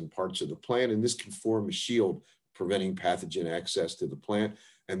colonize on parts of the plant, and this can form a shield preventing pathogen access to the plant.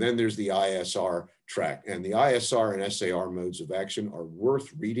 And then there's the ISR track, and the ISR and SAR modes of action are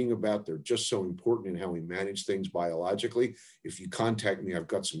worth reading about. They're just so important in how we manage things biologically. If you contact me, I've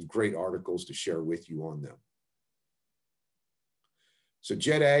got some great articles to share with you on them. So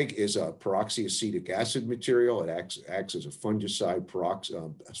JetAg is a peroxyacetic acid material. It acts as a fungicide,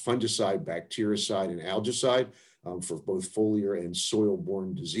 bactericide, and algicide for both foliar and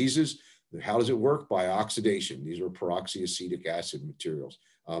soil-borne diseases. How does it work? By oxidation. These are peroxyacetic acid materials.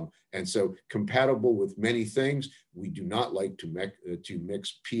 And so compatible with many things. We do not like to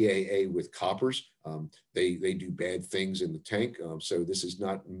mix PAA with coppers. They do bad things in the tank. So this is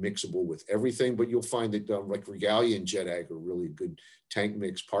not mixable with everything, but you'll find that like Regalia and JetAg are really good tank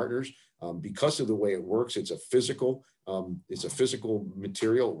mix partners. Because of the way it works, it's a physical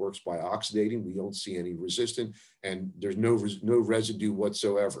material. It works by oxidating. We don't see any resistance, and there's no residue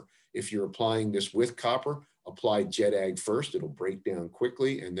whatsoever. If you're applying this with copper, apply JetAg first. It'll break down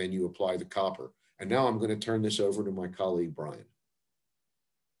quickly, and then you apply the copper. And now I'm going to turn this over to my colleague, Brian.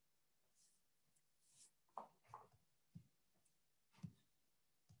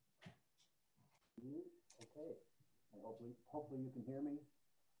 Okay, and hopefully you can hear me.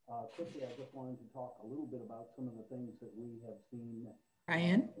 Quickly, I just wanted to talk a little bit about some of the things that we have seen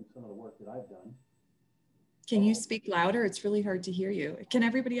Brian, in some of the work that I've done. can you speak louder? It's really hard to hear you. Can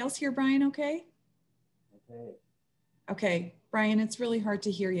everybody else hear Brian okay? Okay. Okay, Brian, it's really hard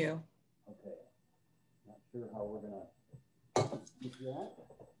to hear you. Okay. Not sure how we're gonna do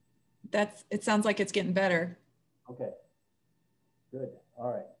that. It sounds like it's getting better. Okay. Good.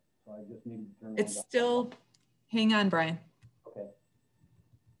 All right. So I just needed to turn it's still, hang on, Brian. Okay.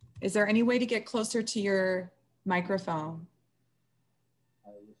 Is there any way to get closer to your microphone?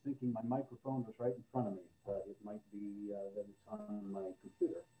 I was thinking my microphone was right in front of me, but it might be that it's on my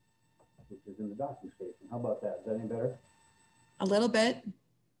computer, which is in the docking station. How about that? Is that any better? A little bit.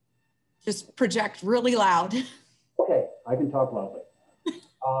 Just project really loud. Okay, I can talk loudly.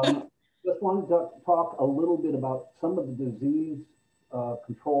 Just wanted to talk a little bit about some of the disease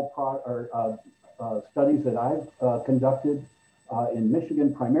control studies that I've conducted in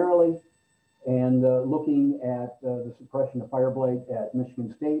Michigan primarily, and looking at the suppression of fire blight at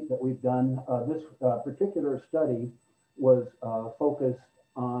Michigan State that we've done. This particular study was focused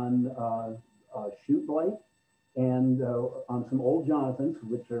on shoot blight and on some old Jonathans,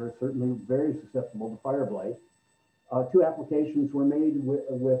 which are certainly very susceptible to fire blight. Two applications were made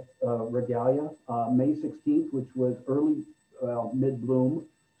with Regalia, May 16th, which was early, mid-bloom,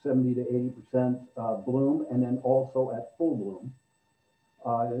 70 to 80% bloom, and then also at full bloom.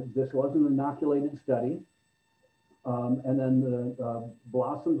 This was an inoculated study. And then the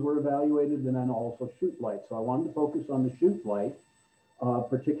blossoms were evaluated, and then also shoot blight. So I wanted to focus on the shoot blight.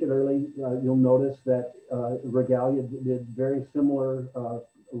 Particularly, you'll notice that Regalia did very similar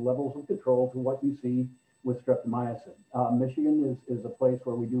levels of control to what you see with streptomycin. Michigan is a place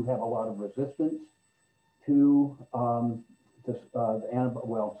where we do have a lot of resistance to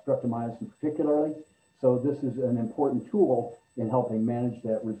streptomycin particularly. So this is an important tool in helping manage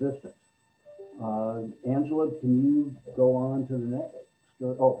that resistance. Angela, can you go on to the next?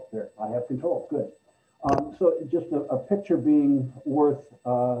 Oh, there, I have control, good. So just a picture being worth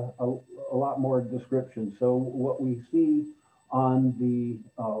a lot more description. So what we see on the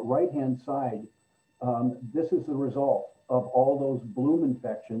right-hand side, this is the result of all those bloom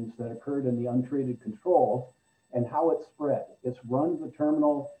infections that occurred in the untreated control and how it spread. It's run to the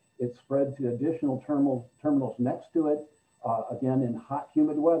terminal, it's spread to additional terminals next to it. Again, in hot,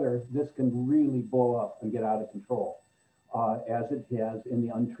 humid weather, this can really blow up and get out of control, as it has in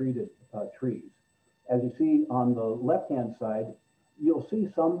the untreated trees. As you see on the left-hand side, you'll see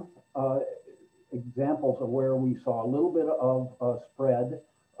some examples of where we saw a little bit of spread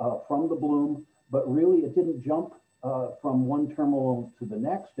from the bloom, but really it didn't jump from one terminal to the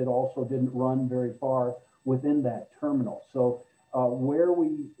next. It also didn't run very far within that terminal. So where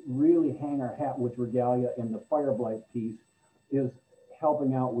we really hang our hat with Regalia in the fire blight piece is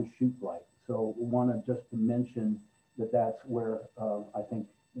helping out with shoot blight. So we want to just to mention that that's where I think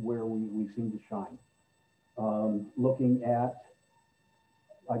where we seem to shine. Looking at,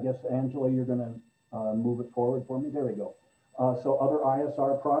 I guess, Angela, you're going to move it forward for me. There we go. So other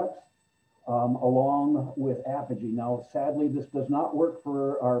ISR products, along with Apogee. Now, sadly, this does not work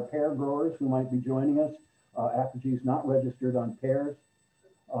for our pear growers who might be joining us. Apogee is not registered on pears.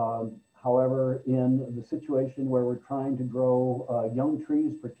 However, in the situation where we're trying to grow young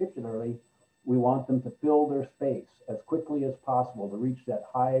trees particularly, we want them to fill their space as quickly as possible to reach that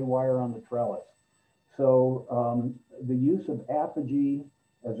high wire on the trellis. So the use of Apogee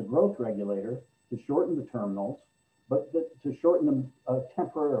as a growth regulator to shorten the terminals, but to shorten them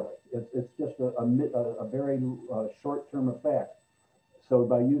temporarily. It's just a very short-term effect. So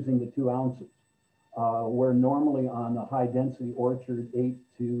by using the 2 ounces, where normally on a high-density orchard, 8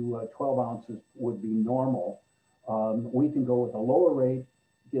 to 12 ounces would be normal, we can go with a lower rate,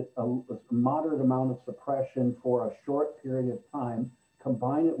 get a moderate amount of suppression for a short period of time,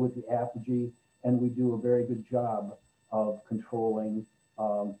 combine it with the Apogee, and we do a very good job of controlling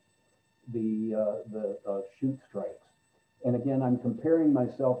the shoot strikes. And again, I'm comparing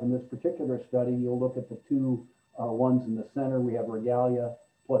myself in this particular study. You'll look at the 2 ones in the center. We have Regalia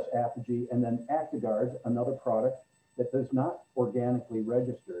plus Apogee, and then Actigard, another product that does not organically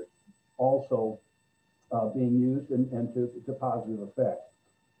register, also being used and to positive effect.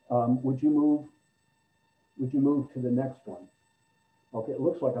 Would you move to the next one? Okay, it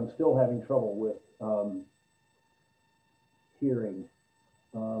looks like I'm still having trouble with hearing.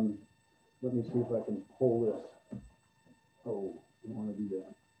 Let me see if I can pull this. Oh, I want to do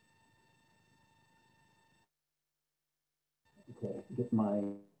that. Okay, get my.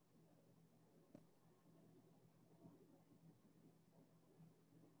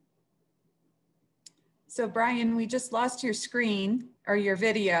 So Brian, we just lost your screen or your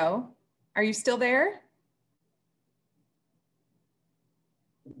video. Are you still there?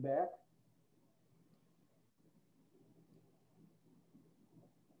 Back.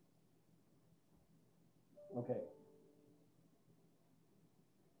 Okay.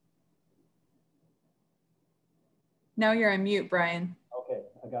 Now you're on mute, Brian. Okay,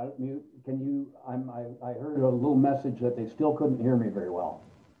 I got it mute. Can you, I heard a little message that they still couldn't hear me very well.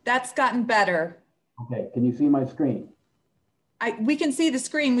 That's gotten better. Okay, can you see my screen? We can see the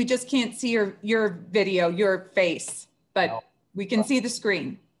screen. We just can't see your video, your face, but no. We can see the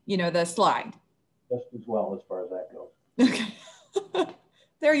screen, you know, the slide. Just as well as far as that goes. Okay,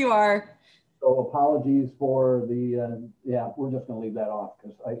 there you are. So apologies for the, yeah, we're just gonna leave that off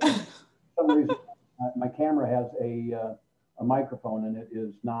because for some reason, my camera has a microphone and it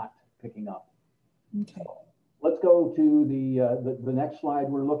is not picking up. Okay. So let's go to the next slide.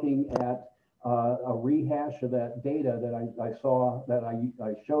 We're looking at a rehash of that data that I saw, that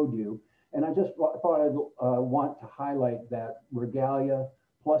I showed you. And I just thought I'd want to highlight that Regalia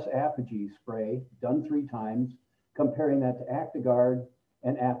plus Apogee spray done 3 times, comparing that to Actigard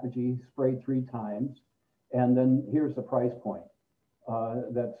and Apogee sprayed 3 times. And then here's the price point.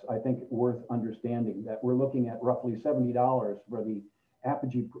 That's, I think, worth understanding, that we're looking at roughly $70 for the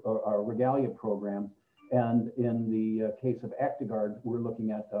Apogee Regalia program. And in the case of Actigard, we're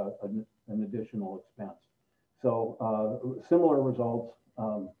looking at an additional expense. So similar results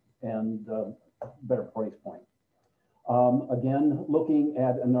and better price point. Again, looking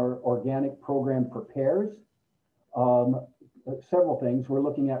at an organic program for pears, several things. We're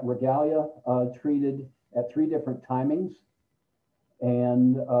looking at Regalia treated at 3 different timings.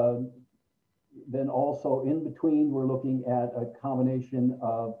 And then also in between, we're looking at a combination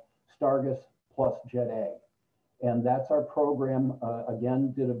of Stargus plus Jet Ag. And that's our program.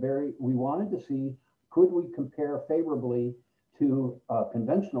 Again, we wanted to see, could we compare favorably to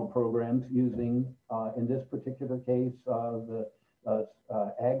conventional programs using, in this particular case, the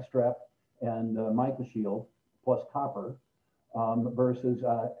Ag Strep and MycoShield plus copper versus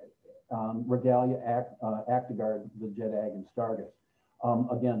Regalia, Actigard, the Jet Ag, and Stargus.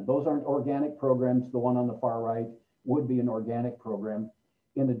 Again, those aren't organic programs. The one on the far right would be an organic program.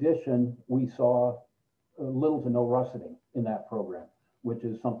 In addition, we saw little to no russeting in that program, which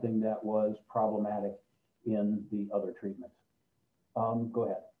is something that was problematic in the other treatments. Go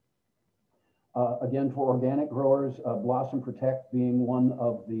ahead. Again, for organic growers, Blossom Protect being one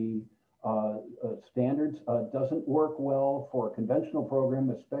of the standards doesn't work well for a conventional program,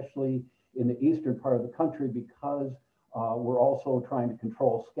 especially in the eastern part of the country, because we're also trying to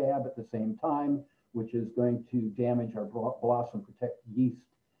control scab at the same time, which is going to damage our Blossom Protect yeast.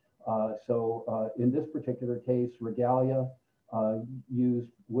 So in this particular case, Regalia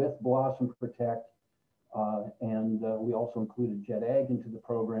used with Blossom Protect, and we also included Jet Ag into the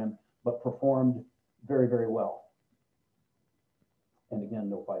program, but performed very, very well. And again,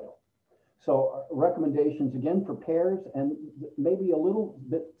 no phyto. So recommendations again for pears, and maybe a little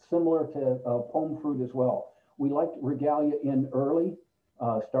bit similar to pome fruit as well. We liked Regalia in early,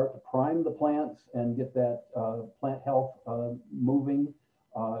 start to prime the plants and get that plant health moving,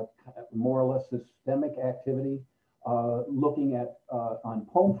 more or less systemic activity. Looking at, on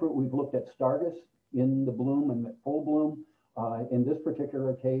pome fruit, we've looked at Stargus in the bloom and at full bloom. In this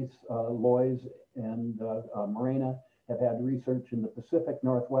particular case, Loys and Maryna have had research in the Pacific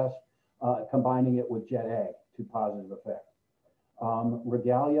Northwest, combining it with Jet Ag to positive effect.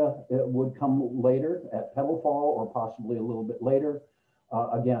 Regalia, it would come later at petal fall or possibly a little bit later.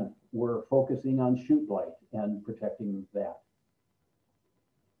 Again, we're focusing on shoot blight and protecting that.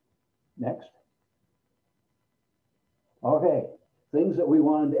 Next. Okay, things that we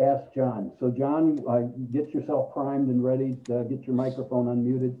wanted to ask John. So John, get yourself primed and ready to get your microphone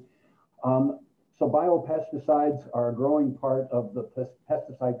unmuted. So biopesticides are a growing part of the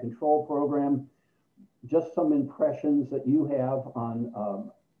pesticide control program. Just some impressions that you have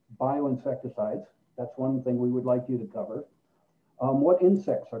on bioinsecticides. That's one thing we would like you to cover. What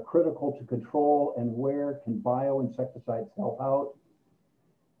insects are critical to control and where can bioinsecticides help out?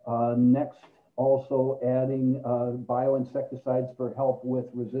 Next, also adding bioinsecticides for help with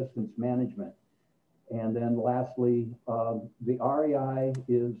resistance management. And then lastly, the REI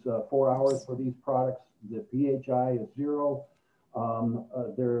is 4 hours for these products. The PHI is 0.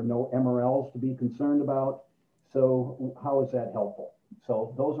 There are no MRLs to be concerned about. So how is that helpful?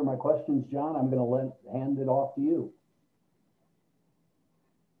 So those are my questions, John. I'm going to hand it off to you.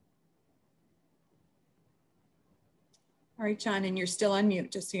 All right, John, and you're still on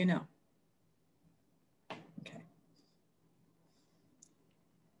mute, just so you know. Okay.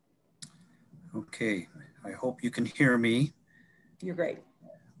 Okay, I hope you can hear me. You're great.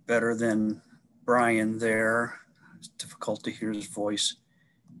 Better than Brian there. It's difficult to hear his voice.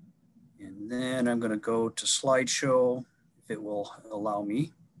 And then I'm going to go to slideshow, if it will allow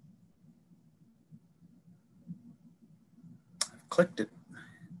me. I've clicked it.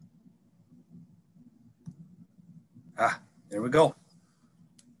 There we go.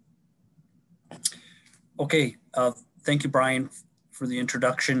 Okay, thank you, Brian, for the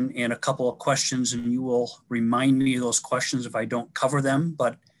introduction and a couple of questions, and you will remind me of those questions if I don't cover them,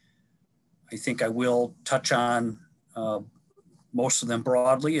 but I think I will touch on most of them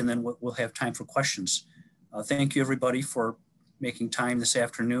broadly, and then we'll have time for questions. Thank you, everybody, for making time this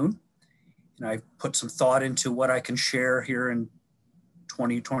afternoon. And I've put some thought into what I can share here in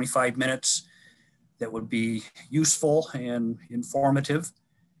 20, 25 minutes that would be useful and informative.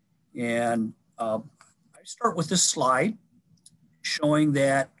 And I start with this slide showing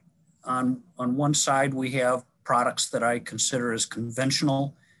that on one side we have products that I consider as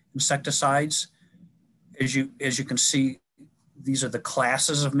conventional insecticides. As you can see, these are the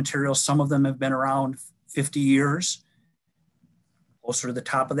classes of materials. Some of them have been around 50 years, closer to the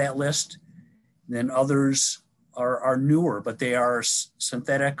top of that list. Then others are newer, but they are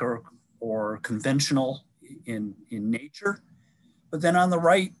synthetic or conventional in nature. But then on the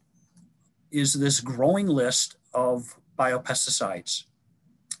right is this growing list of biopesticides.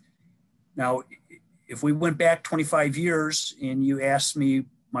 Now, if we went back 25 years and you asked me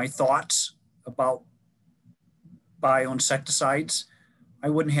my thoughts about bioinsecticides, I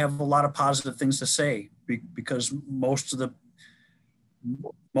wouldn't have a lot of positive things to say because most,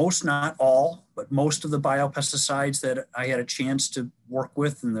 not all, but most of the biopesticides that I had a chance to work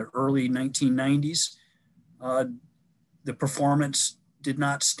with in the early 1990s, the performance did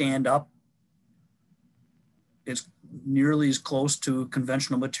not stand up as nearly as close to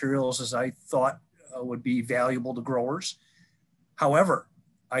conventional materials as I thought would be valuable to growers. However,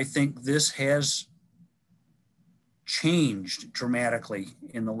 I think this has changed dramatically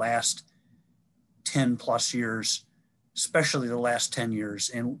in the last 10 plus years, especially the last 10 years.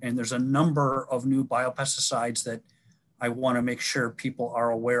 And there's a number of new biopesticides that I want to make sure people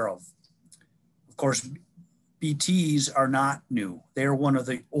are aware of. Of course, BTs are not new. They're one of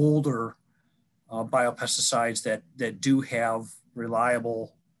the older biopesticides that do have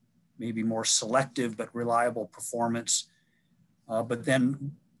reliable, maybe more selective, but reliable performance. But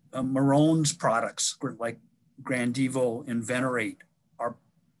then Marrone's products like Grandivo and Venerate are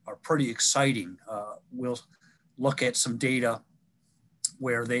pretty exciting. We'll look at some data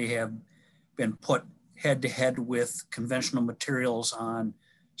where they have been put head to head with conventional materials on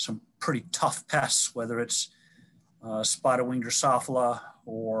some pretty tough pests, whether it's spotted wing Drosophila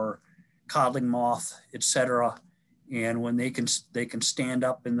or codling moth, et cetera. And when they can stand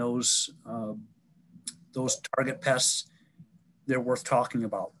up in those target pests, they're worth talking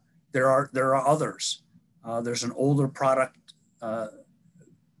about. There are others. There's an older product,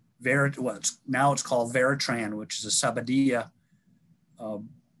 now it's called Veritran, which is a Sabadilla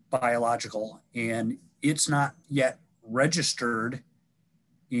biological, and it's not yet registered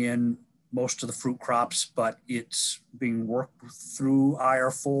in most of the fruit crops, but it's being worked through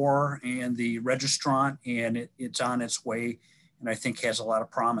IR4 and the registrant, and it's on its way, and I think has a lot of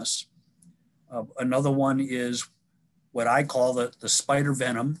promise. Another one is what I call the spider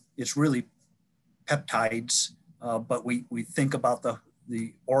venom. It's really peptides, but we think about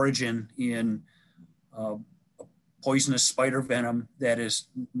the origin in poisonous spider venom that is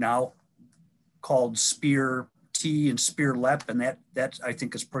now called Spear T and Spear Lep, and that I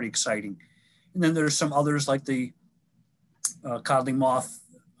think is pretty exciting. And then there's some others like the codling moth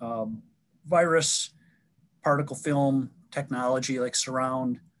virus, particle film technology like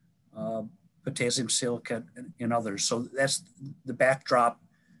Surround, potassium silicate, and others. So that's the backdrop,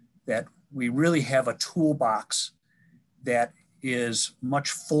 that we really have a toolbox that is much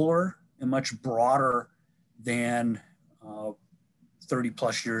fuller and much broader than 30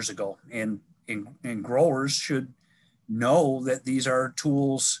 plus years ago. And growers should know that these are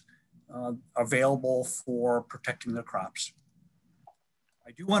tools available for protecting their crops.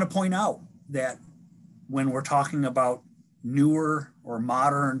 I do want to point out that when we're talking about newer or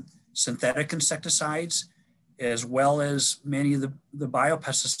modern synthetic insecticides, as well as many of the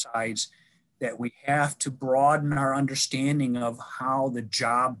biopesticides, that we have to broaden our understanding of how the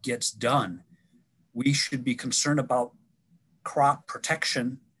job gets done. We should be concerned about crop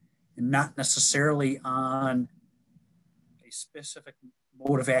protection and not necessarily on a specific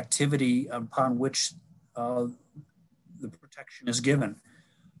mode of activity upon which the protection is given.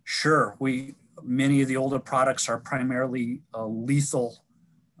 Sure, many of the older products are primarily lethal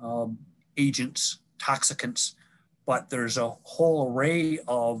agents, toxicants, but there's a whole array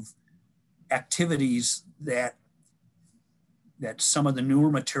of activities that some of the newer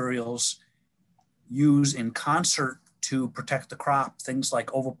materials use in concert to protect the crop. Things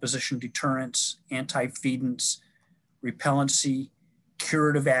like oviposition deterrents, anti-feedants, repellency,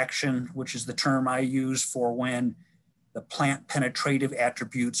 curative action, which is the term I use for when the plant penetrative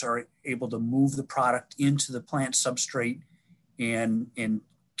attributes are able to move the product into the plant substrate and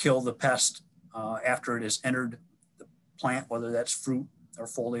kill the pest after it has entered the plant, whether that's fruit or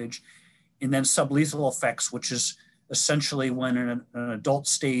foliage. And then sublethal effects, which is essentially when an adult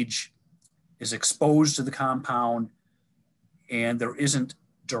stage is exposed to the compound and there isn't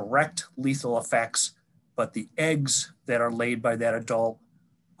direct lethal effects, but the eggs that are laid by that adult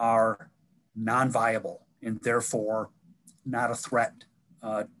are non-viable and therefore not a threat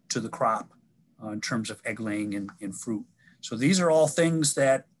to the crop in terms of egg laying and fruit. So these are all things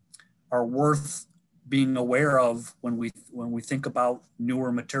that are worth being aware of when we think about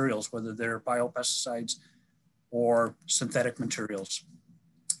newer materials, whether they're biopesticides or synthetic materials.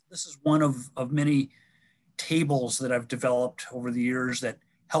 This is one of many tables that I've developed over the years that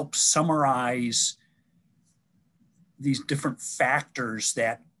help summarize these different factors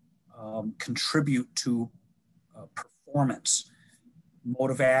that contribute to performance,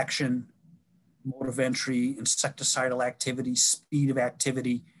 mode of action, mode of entry, insecticidal activity, speed of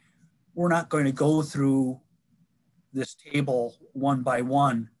activity. We're not going to go through this table one by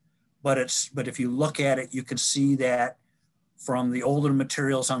one, but if you look at it, you can see that from the older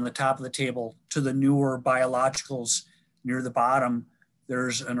materials on the top of the table to the newer biologicals near the bottom,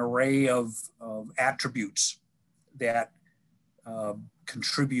 there's an array of attributes that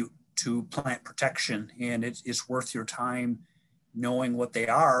contribute to plant protection, and it's worth your time knowing what they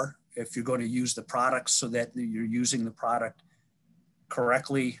are if you're going to use the products, so that you're using the product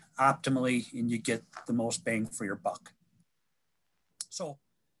correctly, optimally, and you get the most bang for your buck. So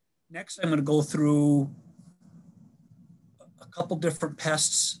next I'm going to go through a couple different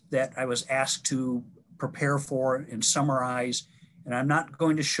pests that I was asked to prepare for and summarize, and I'm not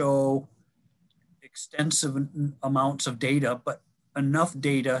going to show extensive amounts of data, but enough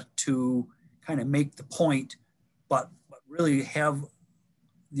data to kind of make the point, but really have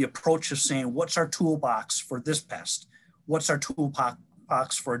the approach of saying, what's our toolbox for this pest? What's our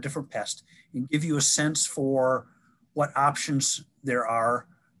toolbox for a different pest? And give you a sense for what options there are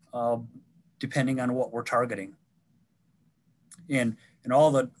depending on what we're targeting. And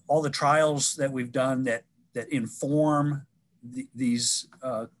all the trials that we've done that inform these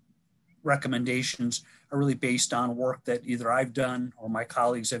recommendations are really based on work that either I've done or my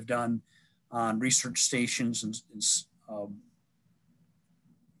colleagues have done on research stations and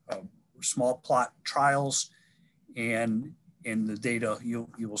small plot trials, and the data you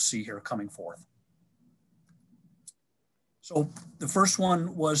will see here coming forth. So the first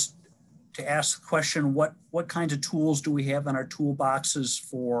one was to ask the question, what kinds of tools do we have in our toolboxes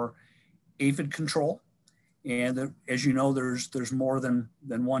for aphid control? And as you know, there's more than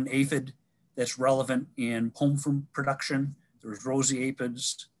one aphid that's relevant in pome production. There's rosy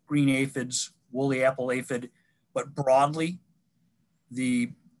aphids, green aphids, woolly apple aphid, but broadly,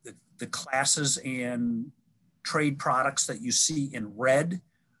 the classes and trade products that you see in red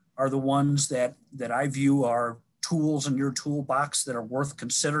are the ones that I view are tools in your toolbox that are worth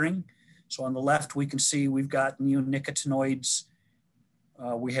considering. So on the left, we can see we've got neonicotinoids.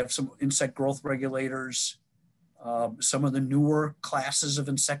 We have some insect growth regulators, some of the newer classes of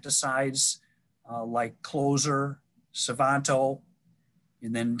insecticides like Closer, Savanto,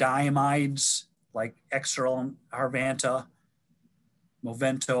 and then diamides like Exeril and Harvanta,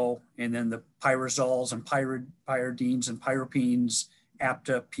 Movento, and then the pyrazoles and pyridines and pyropines,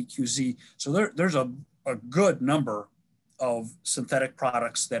 Apta, PQZ. So there's a good number of synthetic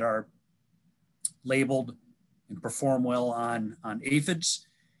products that are labeled and perform well on aphids.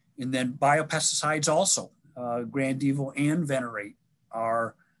 And then biopesticides also, Grandivo and Venerate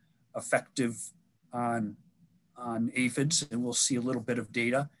are effective on aphids, and we'll see a little bit of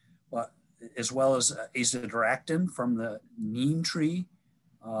data, but as well as azadirachtin from the neem tree,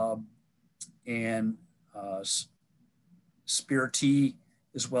 and Spirity,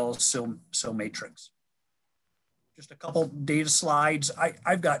 as well as Silmatrix. Just a couple data slides.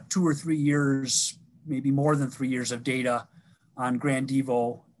 I've got 2 or 3 years, maybe more than 3 years of data on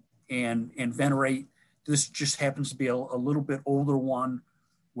Grandivo and Venerate. This just happens to be a little bit older one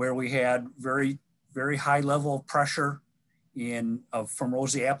where we had very, very high level of pressure from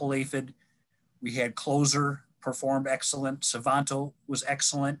rosy apple aphid. We had Closer performed excellent. Savanto was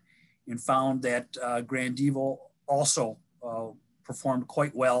excellent, and found that Grandivo also performed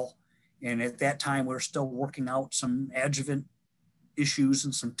quite well. And at that time, we were still working out some adjuvant issues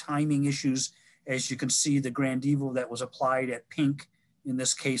and some timing issues. As you can see, the Grandivo that was applied at pink, in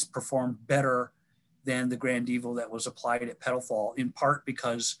this case, performed better than the Grandivo that was applied at petal fall, in part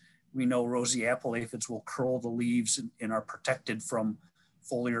because we know rosy apple aphids will curl the leaves and are protected from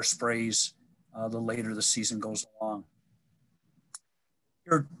foliar sprays the later the season goes along.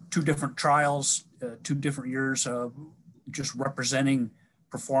 Here are 2 different trials, 2 different years of just representing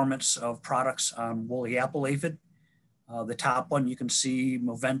performance of products on woolly apple aphid. The top one, you can see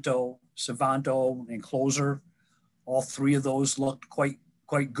Movento, Savanto, and Closer. All 3 of those looked quite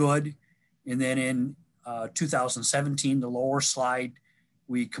good. And then in 2017, the lower slide,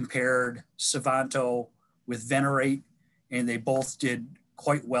 we compared Savanto with Venerate, and they both did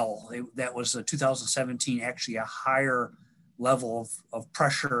quite well. That was 2017, actually a higher level of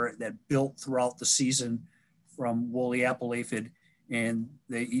pressure that built throughout the season from woolly apple aphid, and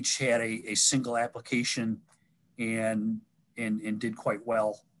they each had a single application and did quite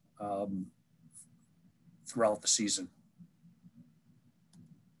well throughout the season.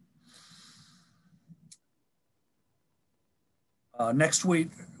 Next week,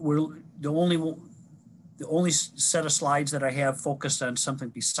 the only set of slides that I have focused on something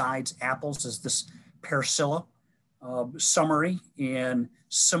besides apples is this Paracetamol summary. And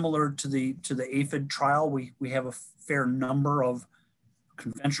similar to the aphid trial, we have a fair number of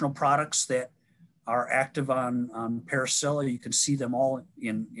conventional products that are active on Paracetamol. You can see them all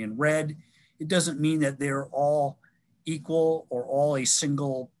in red. It doesn't mean that they're all equal or all a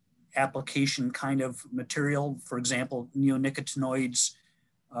single application kind of material. For example, neonicotinoids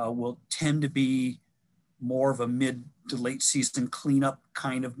will tend to be more of a mid to late season cleanup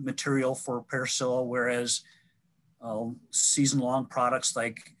kind of material for Paracetamol, whereas season-long products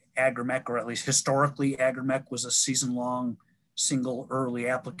like Agrimec, or at least historically Agrimec, was a season-long single early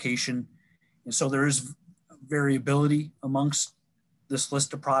application. And so there is variability amongst this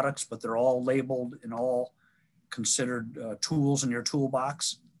list of products, but they're all labeled and all considered tools in your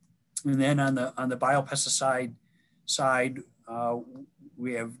toolbox. And then on the biopesticide side,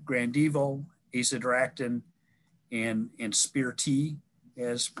 we have Grandivo, azadirachtin, and Spear T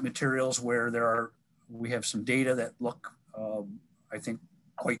as materials where we have some data that look, I think,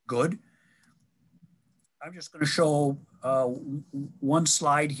 quite good. I'm just going to show one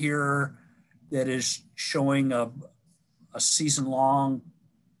slide here that is showing a season-long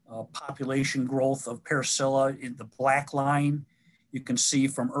population growth of Paracetamol. In the black line, you can see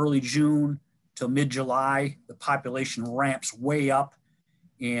from early June till mid-July, the population ramps way up.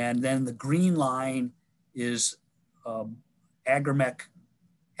 And then the green line is Agrimec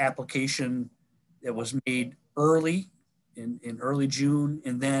application that was made early in early June,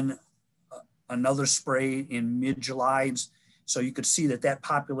 and then another spray in mid-July. So you could see that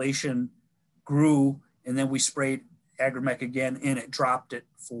population grew, and then we sprayed Agrimec again, and it dropped it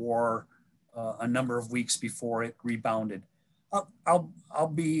for a number of weeks before it rebounded. I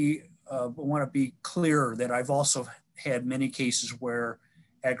want to be clear that I've also had many cases where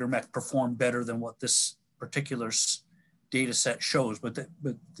Agrimec performed better than what this particular data set shows, but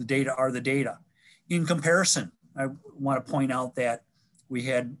the data are the data. In comparison, I want to point out that we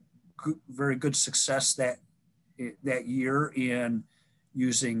had very good success that year in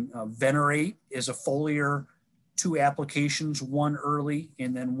using Venerate as a foliar, 2 applications, one early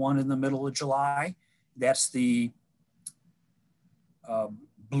and then one in the middle of July. That's the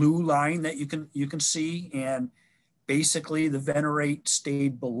blue line that you can see, and basically the Venerate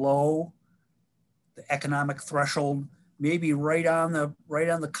stayed below the economic threshold, maybe right on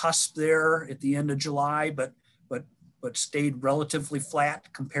the cusp there at the end of July, but stayed relatively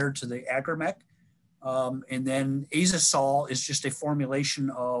flat compared to the Agrimec. And then Azasol is just a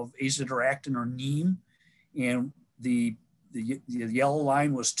formulation of azadirachtin or neem, and the yellow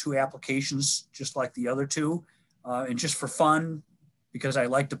line was 2 applications, just like the other 2. And just for fun, because I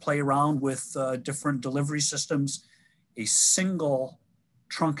like to play around with different delivery systems, a single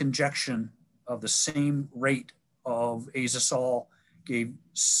trunk injection of the same rate of Azasol gave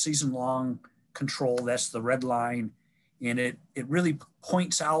season-long control. That's the red line. And it really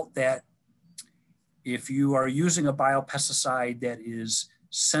points out that if you are using a biopesticide that is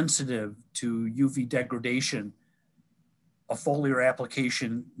sensitive to UV degradation, a foliar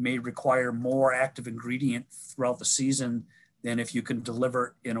application may require more active ingredient throughout the season than if you can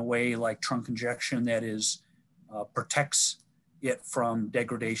deliver it in a way like trunk injection that is protects it from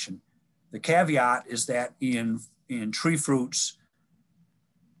degradation. The caveat is that in tree fruits,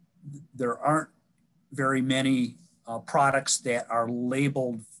 there aren't very many products that are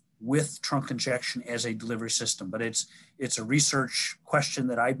labeled with trunk injection as a delivery system, but it's a research question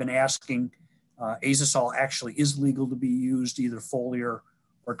that I've been asking. Azasol actually is legal to be used either foliar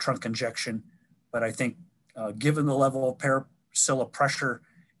or trunk injection, but I think given the level of Paracetamol pressure,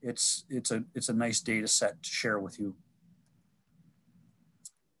 it's a nice data set to share with you.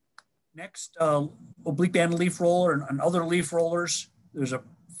 Next, oblique banded leaf roller and other leaf rollers. There's a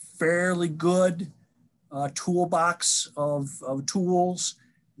fairly good toolbox of tools.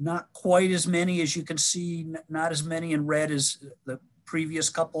 Not quite as many as you can see, not as many in red as the previous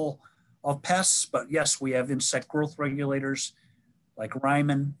couple of pests, but yes, we have insect growth regulators like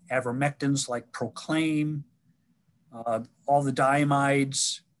Ryman, avermectins like Proclaim, all the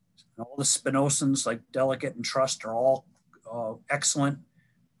diamides, all the spinosins like Delicate and Trust are all excellent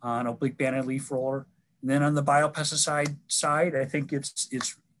on oblique banded leaf roller. And then on the biopesticide side, I think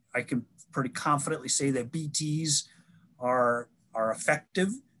I can pretty confidently say that BTs are effective.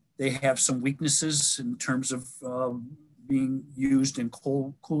 They have some weaknesses in terms of being used in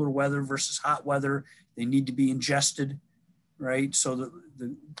cooler weather versus hot weather. They need to be ingested, right? So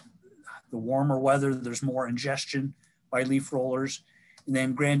the warmer weather, there's more ingestion by leaf rollers. And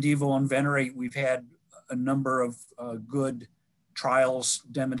then Grandivo and Venerate, we've had a number of good trials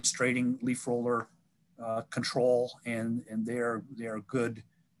demonstrating leaf roller control, and they are good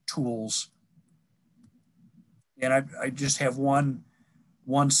tools. And I just have one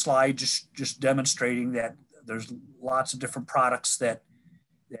slide just demonstrating that there's lots of different products that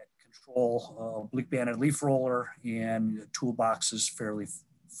control oblique banded leaf roller, and the toolbox is fairly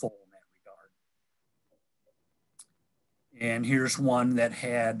full in that regard. And here's one that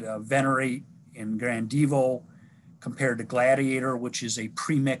had Venerate and Grandivo compared to Gladiator, which is a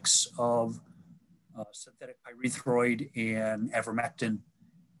premix of synthetic pyrethroid and ivermectin,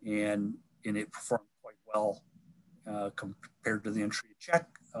 and it performed quite well compared to the untreated check,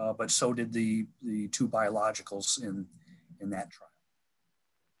 but so did the two biologicals in that trial.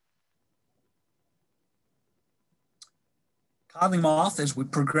 Codling moth, as we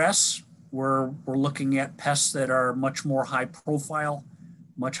progress, we're looking at pests that are much more high profile,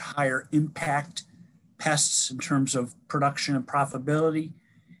 much higher impact pests in terms of production and profitability.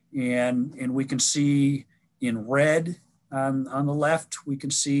 And we can see in red on the left, we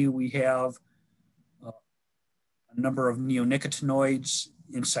can see we have a number of neonicotinoids,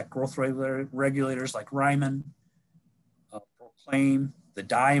 insect growth regulators like Ryman, Proclaim, the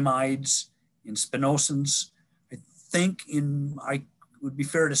diamides, in spinosins. I think I would be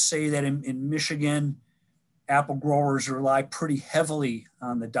fair to say that in Michigan, apple growers rely pretty heavily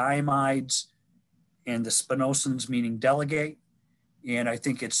on the diamides and the spinosins, meaning delegate. And I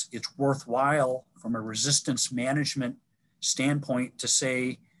think it's worthwhile from a resistance management standpoint to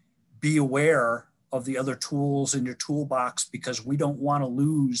say, be aware of the other tools in your toolbox, because we don't want to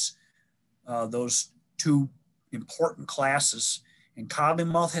lose those two important classes. And codling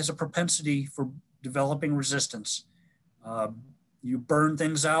moth has a propensity for developing resistance. You burn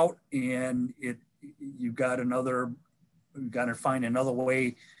things out, and you've got to find another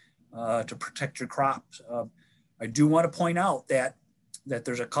way to protect your crops. I do want to point out that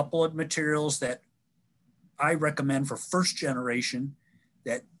there's a couple of materials that I recommend for first generation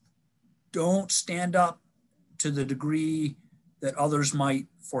that don't stand up to the degree that others might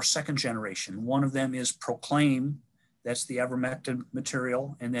for second generation. One of them is Proclaim, that's the ivermectin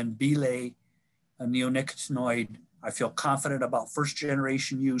material, and then Belay, a neonicotinoid. I feel confident about first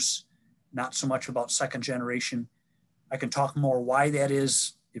generation use, not so much about second generation. I can talk more why that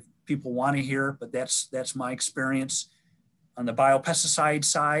is if people want to hear, but that's my experience. On the biopesticide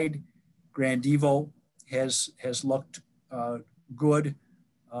side, Grandivo has looked good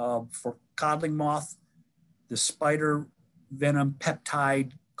for codling moth. The spider venom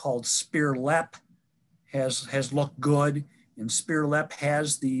peptide called Spear Lep has looked good, and Spear Lep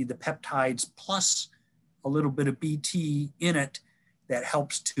has the peptides plus a little bit of BT in it that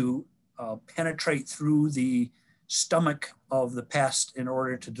helps to penetrate through the stomach of the pest in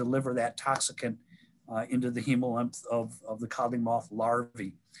order to deliver that toxicant into the hemolymph of the codling moth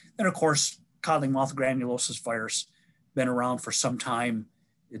larvae. And of course, codling moth granulosis virus, been around for some time.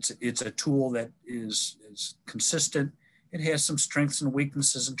 It's a tool that is consistent. It has some strengths and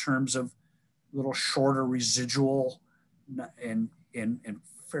weaknesses in terms of a little shorter residual and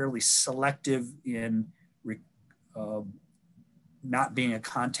fairly selective in not being a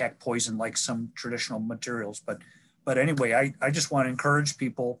contact poison like some traditional materials. But anyway, I just want to encourage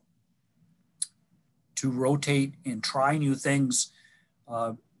people to rotate and try new things,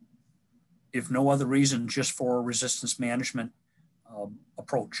 if no other reason, just for a resistance management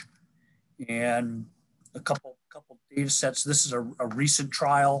approach. And a couple data sets. This is a recent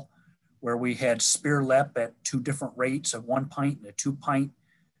trial where we had Spear Lep at 2 different rates, a 1 pint and a 2 pint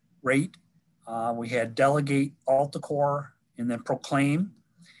rate. We had Delegate, Alticor, and then Proclaim.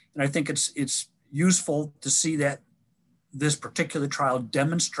 And I think it's useful to see that this particular trial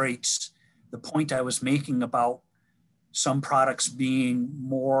demonstrates the point I was making about some products being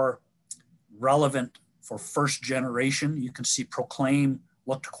more relevant for first generation. You can see Proclaim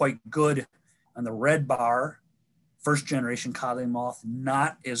looked quite good on the red bar. First generation codling moth,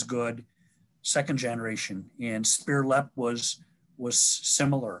 not as good second generation. And Spear Lep was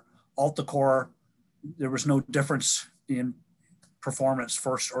similar. Alticor, there was no difference in performance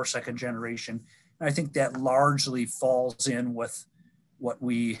first or second generation. And I think that largely falls in with what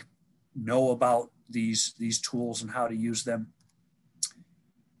we know about these tools and how to use them.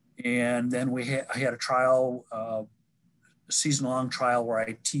 And then I had a trial, a season-long trial where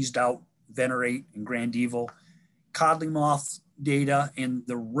I teased out Venerate and Grandivo. Codling moth data in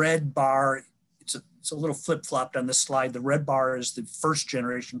the red bar, it's a little flip-flopped on this slide. The red bar is the first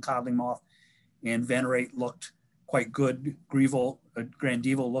generation codling moth, and Venerate looked quite good.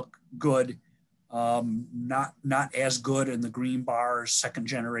 Grandivo looked good. Not as good in the green bars, second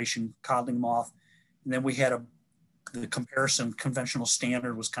generation codling moth. And then we had the comparison conventional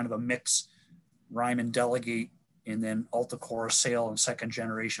standard was kind of a mix, Ryman Delegate, and then Altacor Sail and second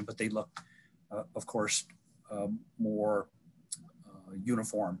generation, but they look, of course, more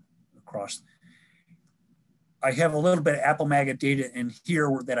uniform across. I have a little bit of apple maggot data in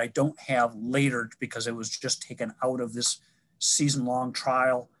here that I don't have later because it was just taken out of this season-long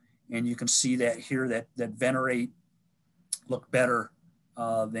trial. And you can see that here that Venerate looked better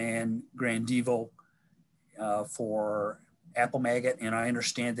than Grandivo for apple maggot. And I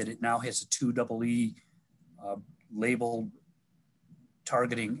understand that it now has a 2 EE labeled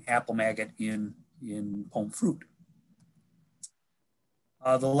targeting apple maggot in Pome fruit.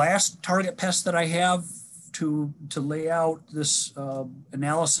 The last target pest that I have to lay out this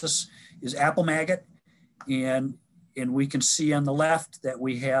analysis is apple maggot. And we can see on the left that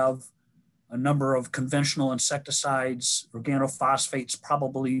we have a number of conventional insecticides, organophosphates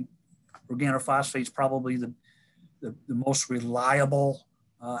probably the most reliable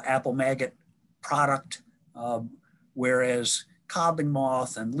apple maggot product, whereas codling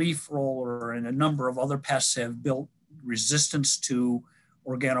moth and leaf roller and a number of other pests have built resistance to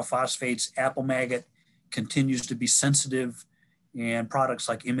organophosphates. Apple maggot continues to be sensitive, and products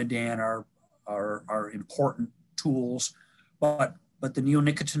like Imidan are important tools, but the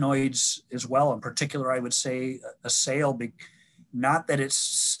neonicotinoids as well. In particular, I would say a Sail, not that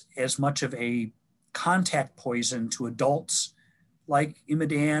it's as much of a contact poison to adults like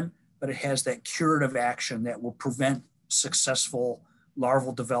Imidan, but it has that curative action that will prevent successful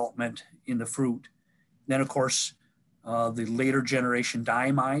larval development in the fruit. Then, of course, the later generation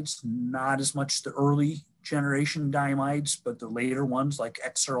diamides, not as much the early generation diamides, but the later ones like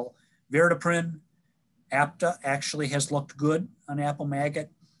Exerl Vertiprin. Apta actually has looked good on apple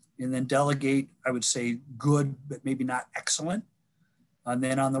maggot. And then Delegate, I would say good, but maybe not excellent. And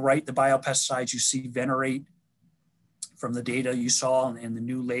then on the right, the biopesticides, you see Venerate from the data you saw in the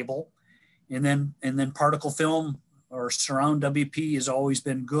new label. And then particle film or Surround WP has always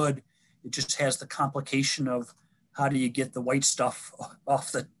been good. It just has the complication of how do you get the white stuff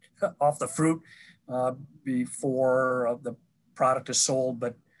off the fruit before the product is sold,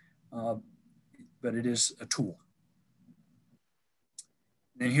 but it is a tool.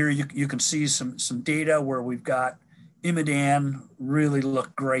 And here you can see some data where we've got Imidan really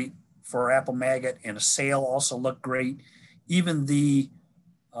looked great for apple maggot, and a Sail also looked great. Even the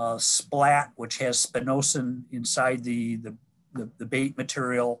Splat, which has spinosyn inside the bait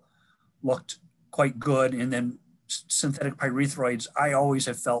material, looked quite good. And then synthetic pyrethroids, I always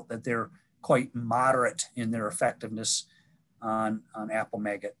have felt that they're quite moderate in their effectiveness on apple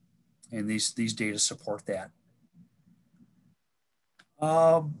maggot. And these data support that.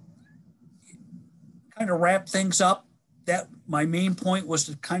 Kind of wrap things up. That my main point was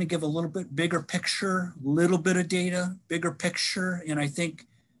to kind of give a little bit bigger picture, little bit of data, bigger picture. And I think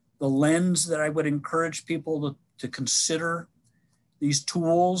the lens that I would encourage people to consider these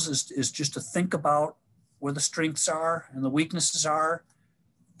tools is just to think about where the strengths are and the weaknesses are.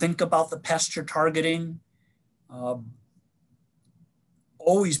 Think about the pest you're targeting.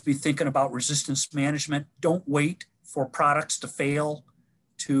 Always be thinking about resistance management. Don't wait for products to fail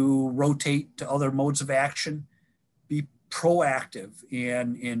to rotate to other modes of action. Be proactive.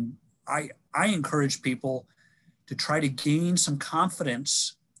 And I encourage people to try to gain some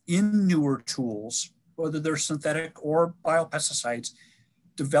confidence in newer tools, whether they're synthetic or biopesticides.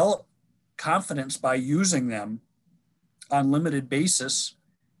 Develop confidence by using them on limited basis,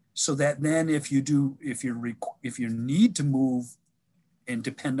 so that then if you need to move and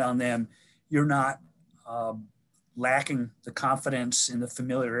depend on them, you're not lacking the confidence and the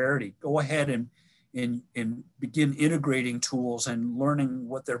familiarity. Go ahead and begin integrating tools and learning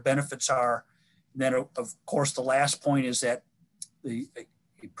what their benefits are. And then, of course, the last point is that a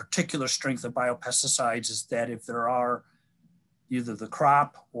particular strength of biopesticides is that if there are either the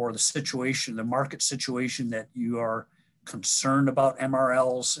crop or the situation, the market situation that you are concerned about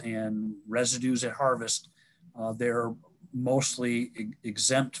MRLs and residues at harvest, they're mostly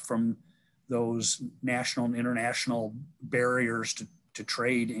exempt from those national and international barriers to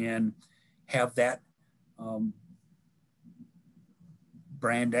trade and have that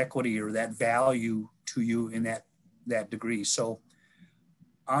brand equity or that value to you in that degree. So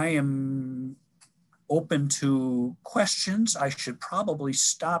I am open to questions. I should probably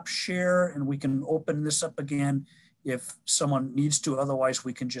stop share and we can open this up again if someone needs to. Otherwise,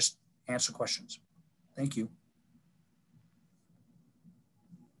 we can just answer questions. Thank you.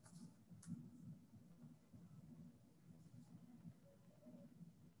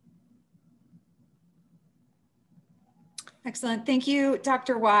 Excellent. Thank you,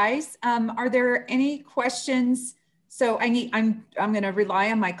 Dr. Wise. Are there any questions So I'm going to rely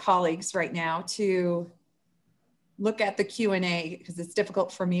on my colleagues right now to look at the Q&A because it's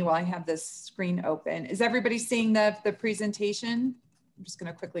difficult for me while I have this screen open. Is everybody seeing the presentation? I'm just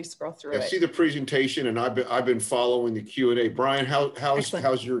going to quickly scroll through it. I see the presentation, and I've been following the Q&A. Brian,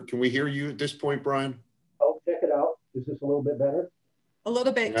 how's your? Can we hear you at this point, Brian? Oh, check it out. Is this a little bit better? A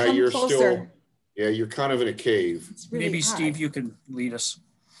little bit. Yeah, Come closer. Yeah, you're kind of in a cave. Really maybe high. Steve, you can lead us.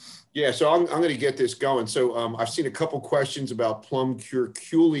 Yeah, so I'm going to get this going. So I've seen a couple questions about plum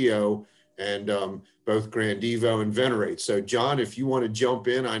curculio and both Grandivo and Venerate. So John, if you want to jump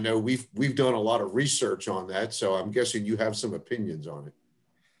in, I know we've done a lot of research on that, so I'm guessing you have some opinions on it.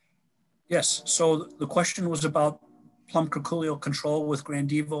 Yes, so the question was about plum curculio control with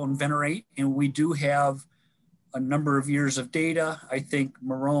Grandivo and Venerate, and we do have a number of years of data. I think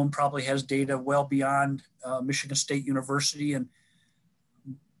Marrone probably has data well beyond Michigan State University, and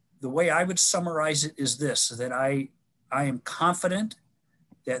the way I would summarize it is this, that I am confident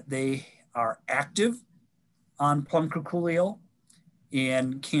that they are active on plum curculio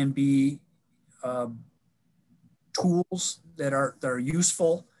and can be tools that are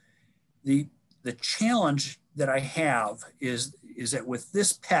useful. The challenge that I have is that with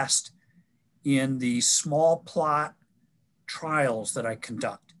this pest in the small plot trials that I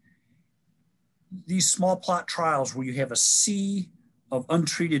conduct, these small plot trials where you have a sea of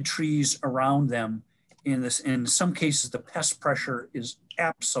untreated trees around them, in some cases the pest pressure is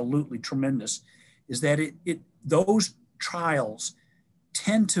absolutely tremendous, is that those trials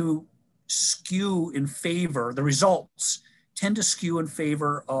tend to skew in favor, the results tend to skew in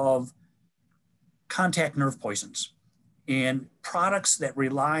favor of contact nerve poisons and products that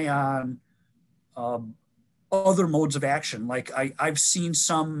rely on other modes of action. Like I've seen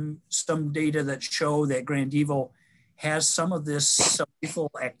some data that show that Grandivo has some of this lethal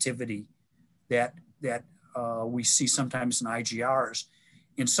activity that we see sometimes in IGRs.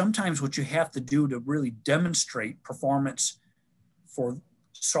 And sometimes what you have to do to really demonstrate performance for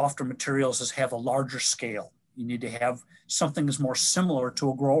softer materials is have a larger scale. You need to have something that's more similar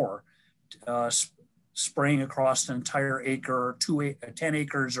to a grower, spraying across an entire acre, 10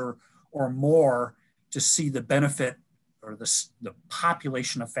 acres or more to see the benefit or the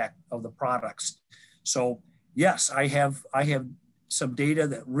population effect of the products. So yes, I have some data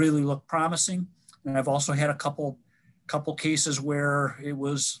that really look promising, and I've also had a couple cases where it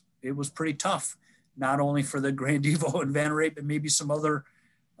was pretty tough, not only for the Grandivo and Venerate, but maybe some other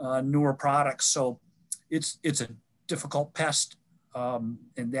newer products. So it's a difficult pest, and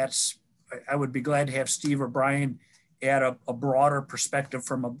I would be glad to have Steve or Brian add a broader perspective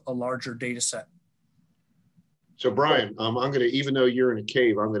from a larger data set. So Brian, I'm going to, even though you're in a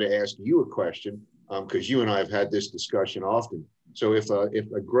cave, I'm going to ask you a question because you and I have had this discussion often. So if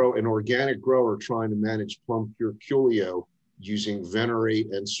an organic grower trying to manage plum curculio using Venerate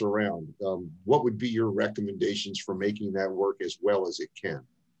and Surround, what would be your recommendations for making that work as well as it can?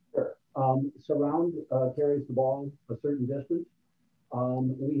 Sure. Surround carries the ball a certain distance.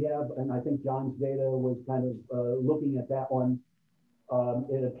 We have, and I think John's data was kind of looking at that one.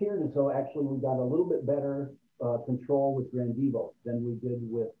 It appeared as though actually we got a little bit better control with Grandivo than we did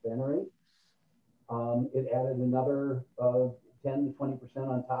with Venerate. It added another 10 to 20%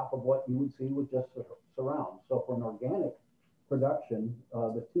 on top of what you would see with just Surround. So for an organic production,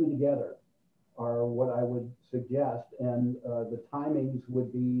 the two together are what I would suggest, and the timings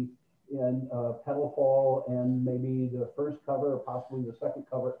would be in petal fall and maybe the first cover or possibly the second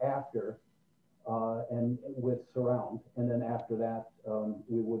cover after, and with Surround. And then after that,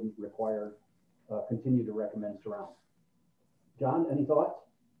 we wouldn't continue to recommend Surround. John, any thoughts?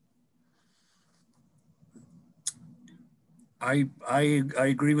 I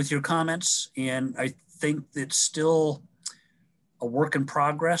agree with your comments, and I think it's still a work in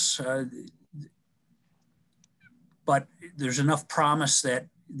progress, but there's enough promise that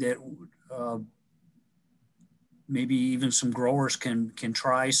maybe even some growers can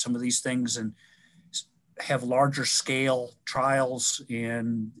try some of these things and have larger scale trials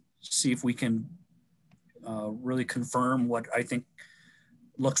and see if we can really confirm what I think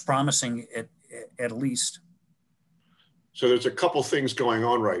looks promising at least. So there's a couple things going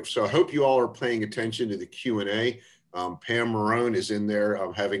on, right? So I hope you all are paying attention to the Q&A. Pam Marrone is in there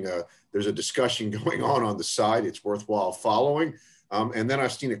there's a discussion going on the side. It's worthwhile following. And then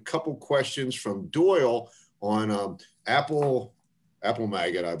I've seen a couple questions from Doyle on apple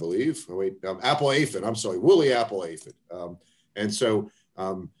maggot, I believe. Oh, wait, apple aphid. I'm sorry, woolly apple aphid. And so,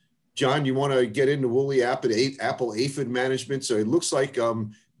 John, you want to get into woolly apple aphid management? So it looks like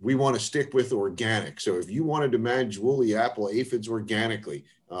we want to stick with organic. So if you wanted to manage woolly apple aphids organically,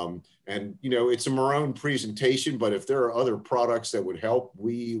 and you know, it's a Marrone presentation, but if there are other products that would help,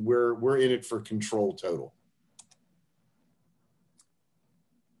 we're in it for control total.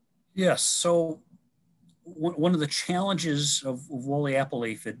 Yes. So one of the challenges of woolly apple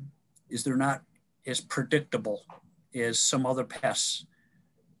aphid is they're not as predictable as some other pests.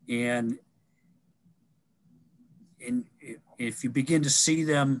 And if you begin to see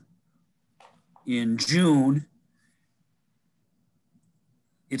them in June,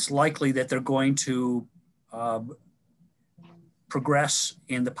 it's likely that they're going to progress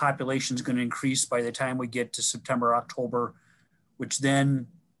and the population is going to increase by the time we get to September, October, which then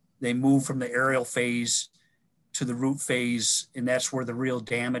they move from the aerial phase to the root phase, and that's where the real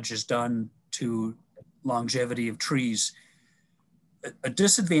damage is done to longevity of trees. A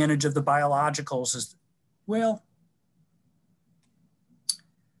disadvantage of the biologicals is, well, I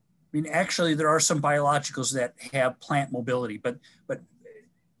mean, actually there are some biologicals that have plant mobility, but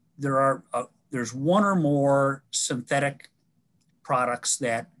there's one or more synthetic products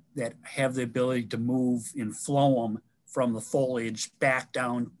that have the ability to move in phloem from the foliage back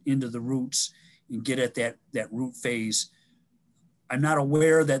down into the roots and get at that root phase. I'm not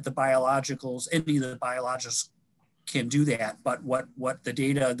aware that the biologicals, any of the biologicals can do that, but what the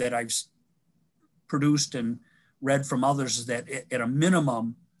data that I've produced and read from others is that at a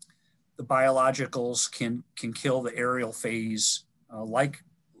minimum, the biologicals can kill the aerial phase, like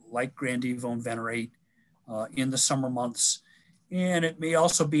Grandivone venerate in the summer months. And it may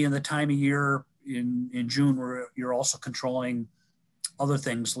also be in the time of year in June where you're also controlling other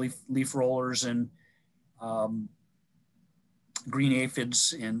things, leaf rollers and green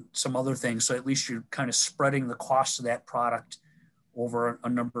aphids and some other things. So at least you're kind of spreading the cost of that product over a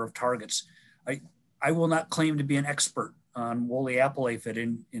number of targets. I will not claim to be an expert on woolly apple aphid,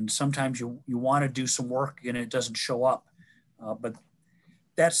 and sometimes you want to do some work and it doesn't show up. But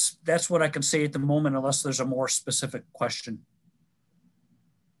that's what I can say at the moment, unless there's a more specific question.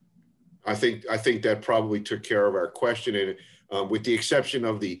 I think that probably took care of our question, and with the exception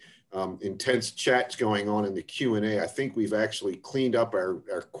of the intense chats going on in the Q&A, I think we've actually cleaned up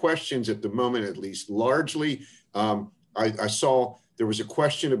our questions at the moment, at least largely. I saw there was a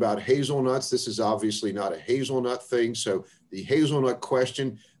question about hazelnuts. This is obviously not a hazelnut thing. So the hazelnut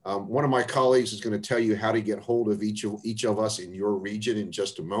question, one of my colleagues is going to tell you how to get hold of each of us in your region in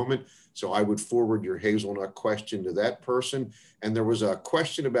just a moment. So I would forward your hazelnut question to that person. And there was a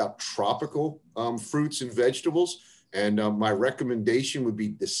question about tropical fruits and vegetables. And my recommendation would be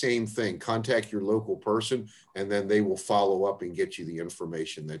the same thing. Contact your local person, and then they will follow up and get you the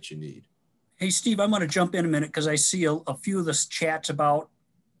information that you need. Hey, Steve, I'm going to jump in a minute because I see a few of the chats about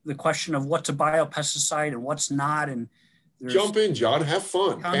the question of what's a biopesticide and what's not. And jump in, John. Have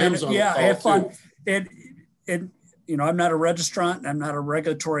fun. Yeah, have fun. And you know, I'm not a registrant, I'm not a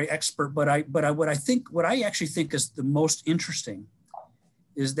regulatory expert, but what I actually think is the most interesting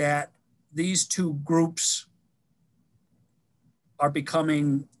is that these two groups are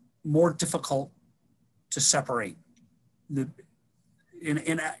becoming more difficult to separate.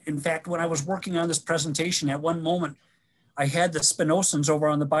 In fact, when I was working on this presentation, at one moment, I had the spinosans over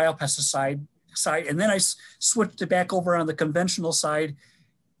on the biopesticide side, and then I switched it back over on the conventional side.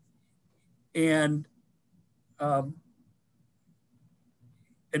 And an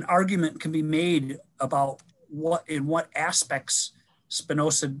argument can be made about in what aspects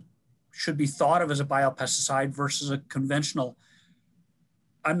spinosad should be thought of as a biopesticide versus a conventional.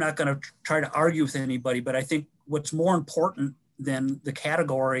 I'm not going to try to argue with anybody, but I think what's more important than the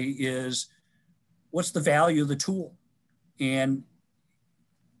category is what's the value of the tool. And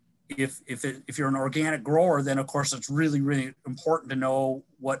if you're an organic grower, then of course it's really, really important to know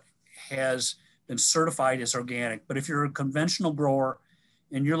what has been certified as organic. But if you're a conventional grower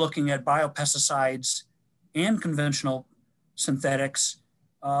and you're looking at biopesticides and conventional synthetics,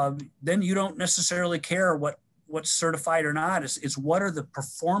 then you don't necessarily care what's certified or not. It's what are the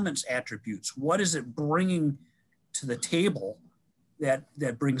performance attributes? What is it bringing to the table that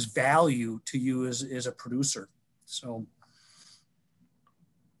brings value to you as a producer? So.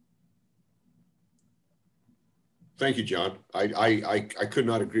 Thank you, John. I could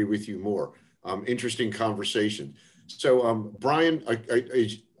not agree with you more. Interesting conversation. So Brian,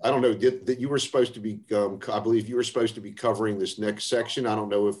 I don't know that you were supposed to be, I believe you were supposed to be covering this next section. I don't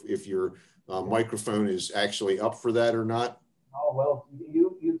know if your microphone is actually up for that or not. Oh, well,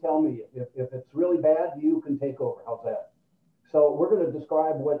 you tell me. If it's really bad, you can take over. How's that? So we're going to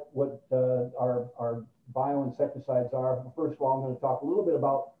describe what our bioinsecticides are. First of all, I'm going to talk a little bit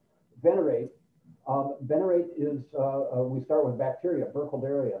about venerate. Venerate is, we start with bacteria,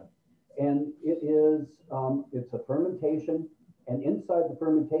 Burkholderia, and it's a fermentation, and inside the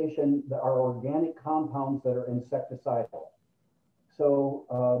fermentation, there are organic compounds that are insecticidal.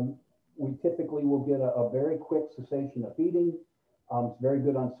 So we typically will get a very quick cessation of feeding. It's very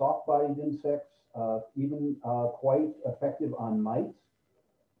good on soft-bodied insects, even quite effective on mites.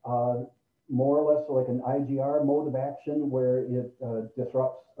 More or less like an IGR mode of action where it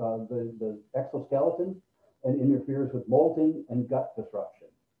disrupts the exoskeleton and interferes with molting and gut disruption.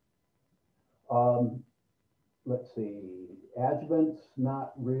 Let's see, adjuvants,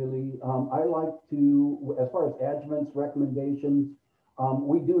 not really. I like to, as far as adjuvants recommendations,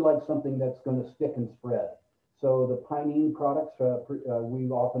 we do like something that's going to stick and spread. So the pinene products, we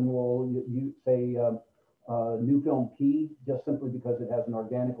often will say New Film P, just simply because it has an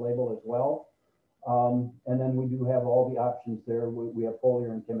organic label as well. And then we do have all the options there. We have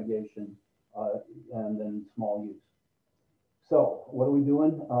foliar and timigation, and then small use. So what are we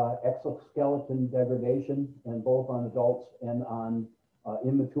doing? Exoskeleton degradation, and both on adults and on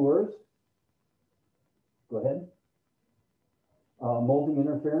immatures. Go ahead. Molting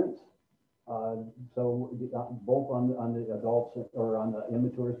interference. So both on the adults or on the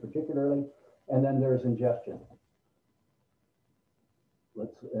immatures particularly, and then there's ingestion.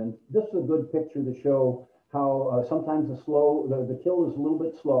 And this is a good picture to show how sometimes the kill is a little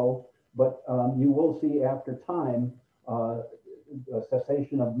bit slow, but you will see after time a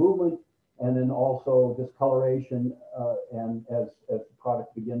cessation of movement, and then also discoloration, and as the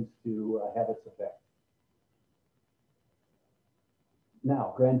product begins to have its effect.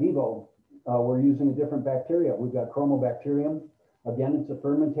 Now, Grandivo, we're using a different bacteria. We've got Chromobacterium. Again, it's a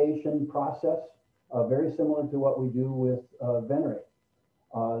fermentation process, very similar to what we do with Venerate.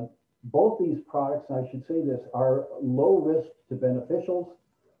 Both these products, and I should say this, are low risk to beneficials,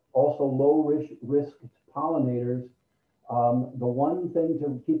 also low risk to pollinators. The one thing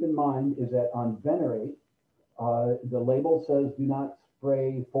to keep in mind is that on Venerate, the label says do not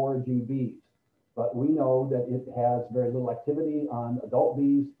spray foraging bees, but we know that it has very little activity on adult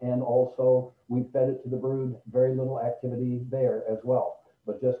bees, and also we fed it to the brood, very little activity there as well.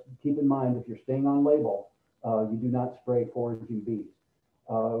 But just keep in mind, if you're staying on label, you do not spray foraging bees.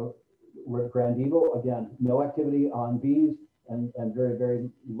 Grandivo, again, no activity on bees, and very, very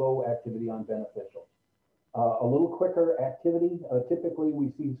low activity on beneficials. A little quicker activity, typically we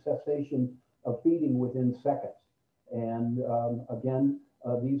see cessation of feeding within seconds. And again,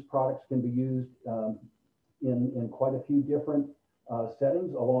 these products can be used in quite a few different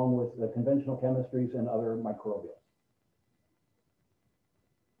settings, along with the conventional chemistries and other microbials.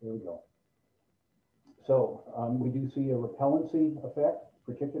 There we go. So we do see a repellency effect,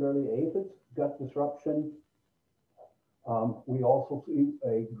 particularly aphids, gut disruption. We also see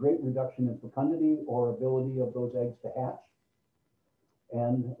a great reduction in fecundity or ability of those eggs to hatch.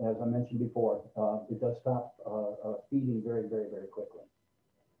 And as I mentioned before, it does stop feeding very, very, very quickly.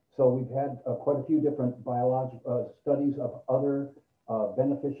 So we've had quite a few different biological studies of other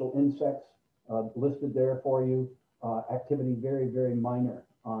beneficial insects listed there for you. Activity very, very minor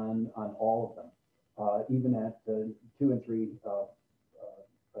on all of them, even at 2 and 3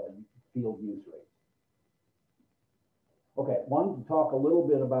 field use rates. Okay, wanted to talk a little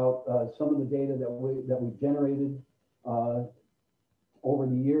bit about some of the data that we generated over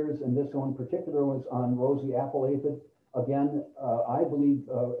the years, and this one in particular was on rosy apple aphid. Again, I believe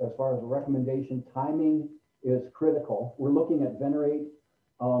as far as the recommendation, timing is critical. We're looking at Venerate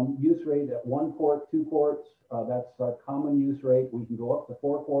use rate at 1 quart, 2 quarts. That's our common use rate. We can go up to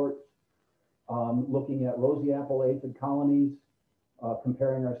 4 quarts. Looking at rosy apple aphid colonies,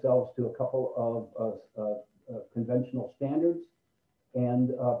 comparing ourselves to a couple of conventional standards, and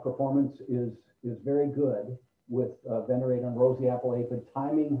performance is very good with Venerate on rosy apple aphid.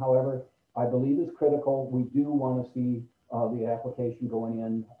 Timing, however, I believe is critical. We do want to see the application going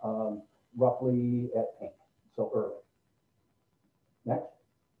in roughly at pink, so early. Next.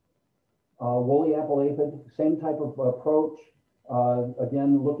 Woolly apple aphid, same type of approach.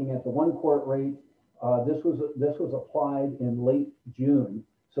 Again, looking at the 1 quart rate, this was applied in late June.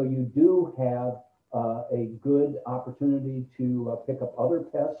 So you do have a good opportunity to pick up other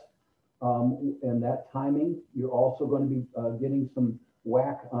pests in that timing. You're also going to be getting some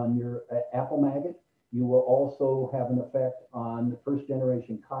whack on your apple maggot. You will also have an effect on the 1st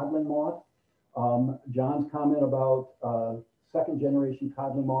generation codling moth. John's comment about 2nd generation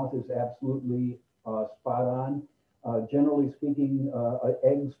codling moth is absolutely spot on. Generally speaking,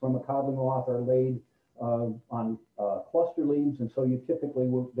 eggs from a codling moth are laid on cluster leaves, and so you typically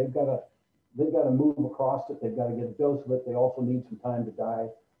will, they've got to move across it. They've got to get a dose of it. They also need some time to die.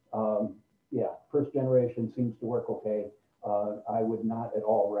 yeah, first generation seems to work okay. I would not at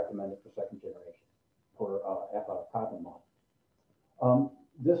all recommend it for second generation for cotton moth.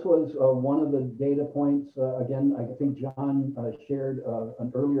 This was one of the data points. Again, I think John shared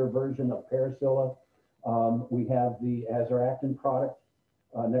an earlier version of Parasilla. We have the azoractin product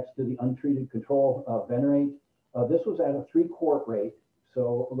next to the untreated control venerate. This was at a 3-quart rate,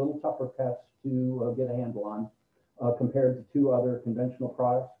 so a little tougher pests to get a handle on compared to 2 other conventional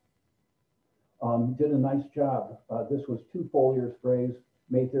products. Did a nice job. This was 2 foliar sprays,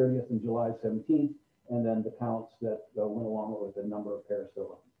 May 30th and July 17th, and then the counts that went along with the number of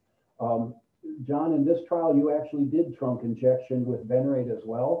Parasilla. John, in this trial, you actually did trunk injection with venerate as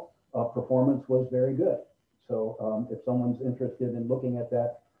well. Performance was very good. So if someone's interested in looking at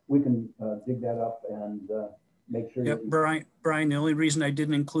that, we can dig that up and make sure. Yep, Brian, the only reason I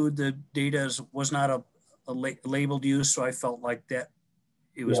didn't include the data was not a labeled use, so I felt like that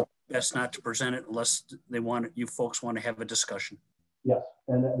it was best not to present it unless you folks want to have a discussion. Yes,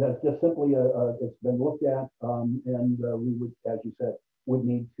 and that's just simply it's been looked at, and we would, as you said, would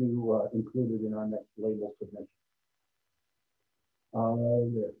need to include it in our next label submission.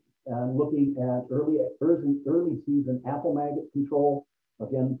 And looking at early season apple maggot control,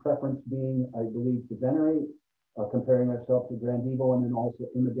 again, preference being, I believe, to venerate, comparing ourselves to Grandivo, and then also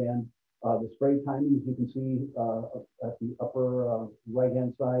Imidan. The spray timings you can see at the upper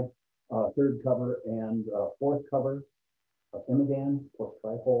right-hand side, 3rd cover and 4th cover of Imidan plus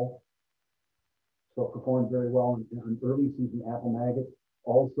tripole. So it performed very well on early season apple maggot.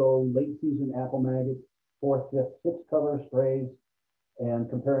 Also late season apple maggot, 4th, 5th, 6th cover sprays, and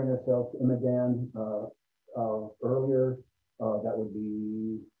comparing ourselves to Imidan earlier, that would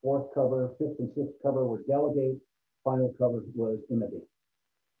be 4th cover, 5th and 6th cover were Delegate, final cover was Imidan.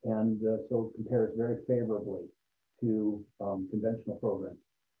 And so it compares very favorably to conventional programs.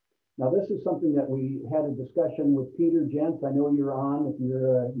 Now, this is something that we had a discussion with Peter Jentz. I know you're on. If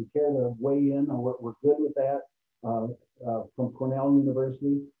you care to weigh in on what we're good with that from Cornell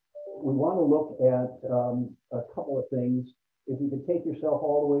University. We want to look at a couple of things. If you could take yourself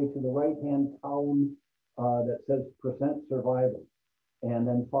all the way to the right-hand column that says % survival, and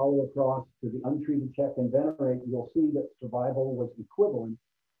then follow across to the untreated check and venerate, you'll see that survival was equivalent.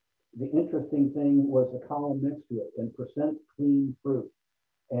 The interesting thing was the column next to it, and % clean fruit.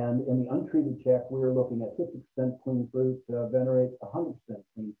 And in the untreated check, we were looking at 50% clean fruit, venerate 100%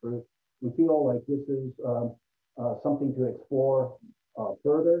 clean fruit. We feel like this is something to explore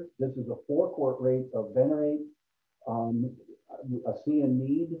further. This is a 4-quart rate of venerate. I see a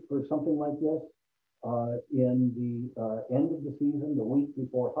need for something like this in the end of the season, the week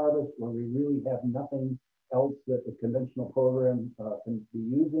before harvest, where we really have nothing else that the conventional program can be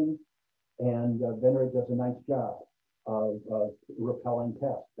using. And venerate does a nice job of repelling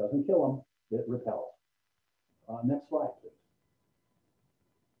pests. Doesn't kill them, it repels. Next slide, please.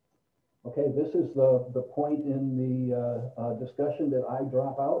 Okay, this is the point in the discussion that I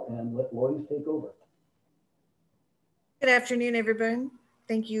drop out and let Loys take over. Good afternoon, everybody.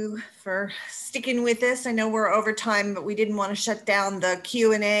 Thank you for sticking with us. I know we're over time, but we didn't want to shut down the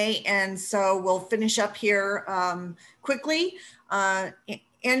Q&A, and so we'll finish up here quickly.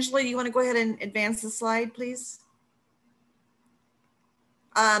 Angela, do you want to go ahead and advance the slide, please?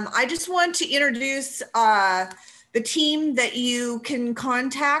 I just want to introduce the team that you can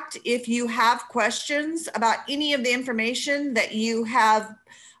contact if you have questions about any of the information that you have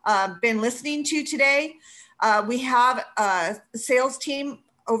been listening to today. We have a sales team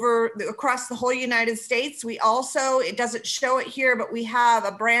across the whole United States. We also, it doesn't show it here, but we have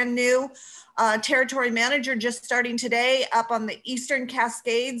a brand new territory manager just starting today up on the Eastern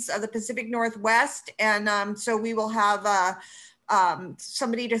Cascades of the Pacific Northwest. And so we will have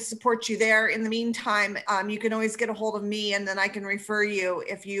somebody to support you there. In the meantime, you can always get a hold of me, and then I can refer you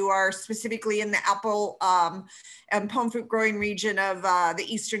if you are specifically in the apple and pome fruit growing region of the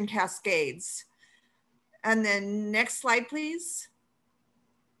Eastern Cascades. And then next slide, please.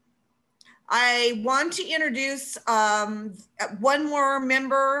 I want to introduce one more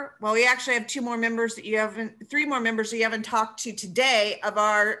member. Well, we actually have 2 more members that you haven't, 3 more members that you haven't talked to today of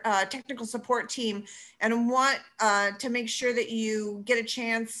our technical support team, and want to make sure that you get a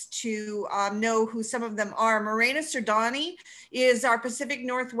chance to know who some of them are. Maryna Serdani is our Pacific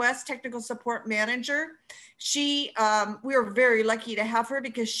Northwest Technical Support Manager. She, we are very lucky to have her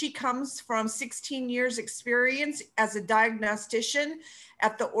because she comes from 16 years experience as a diagnostician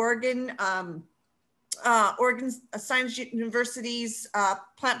at the Oregon Science University's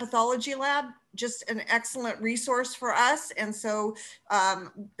Plant Pathology Lab. just an excellent resource for us. And so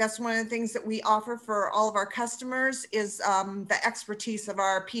that's one of the things that we offer for all of our customers is the expertise of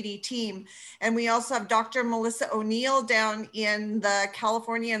our PD team. And we also have Dr. Melissa O'Neill down in the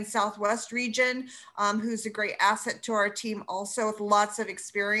California and Southwest region, who's a great asset to our team also, with lots of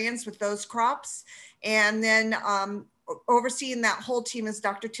experience with those crops. And then overseeing that whole team is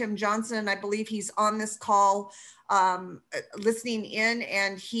Dr. Tim Johnson, and I believe he's on this call listening in,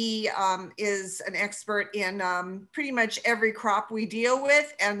 and he is an expert in pretty much every crop we deal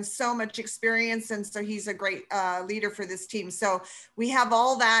with, and so much experience, and so he's a great leader for this team. So we have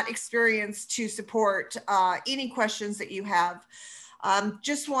all that experience to support any questions that you have.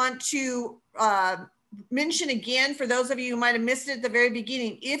 Just want to mention again, for those of you who might have missed it at the very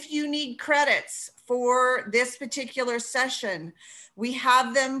beginning, if you need credits for this particular session, we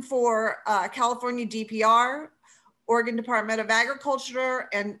have them for California DPR, Oregon Department of Agriculture,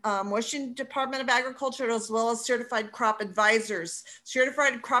 and Washington Department of Agriculture, as well as certified crop advisors.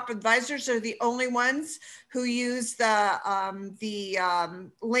 Certified crop advisors are the only ones who use the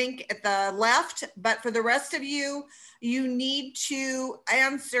link at the left, but for the rest of you, you need to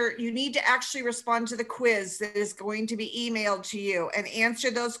actually respond to the quiz that is going to be emailed to you and answer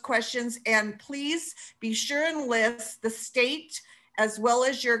those questions. And please be sure and list the state as well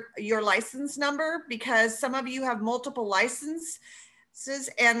as your license number, because some of you have multiple licenses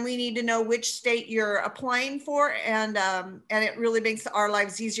and we need to know which state you're applying for. And it really makes our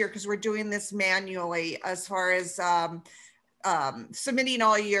lives easier because we're doing this manually as far as submitting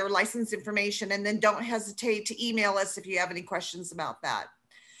all your license information. And then don't hesitate to email us if you have any questions about that.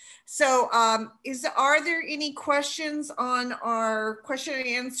 So are there any questions on our question and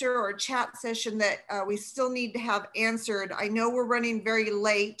answer or chat session that we still need to have answered? I know we're running very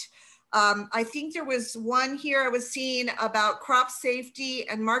late. I think there was one here I was seeing about crop safety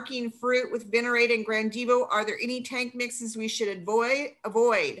and marking fruit with Venerate and Grandivo. Are there any tank mixes we should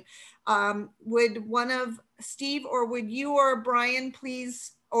avoid? Would one of Steve, or would you or Brian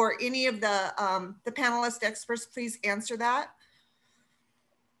please, or any of the panelist experts please answer that?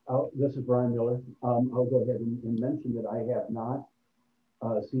 This is Brian Miller. I'll go ahead and mention that I have not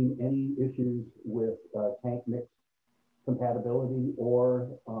seen any issues with tank mix compatibility or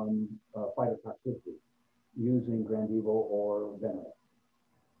phytotoxicity using Grandivo or Venerate.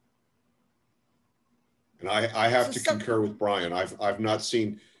 And I have to concur with Brian. I've not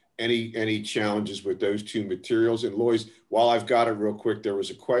seen any challenges with those two materials. And Loys, while I've got it real quick, there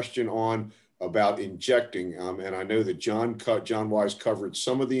was a question on about injecting, and I know that John Wise covered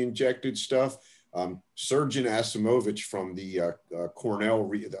some of the injected stuff. Sergeant Asimovich from the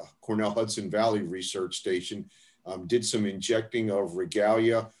Cornell Hudson Valley Research Station did some injecting of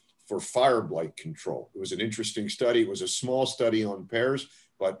regalia for fire blight control. It was an interesting study. It was a small study on pears,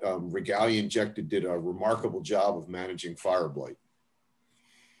 but regalia injected did a remarkable job of managing fire blight.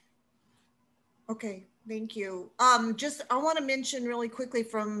 Okay, thank you. I want to mention really quickly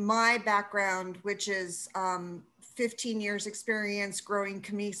from my background, which is 15 years experience growing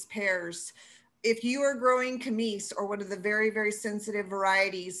camise pears. If you are growing camise or one of the very, very sensitive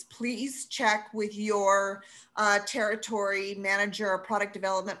varieties, please check with your territory manager or product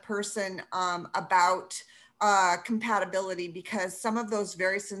development person about compatibility, because some of those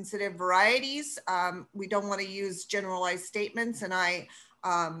very sensitive varieties, we don't want to use generalized statements,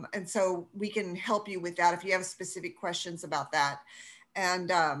 and so we can help you with that if you have specific questions about that.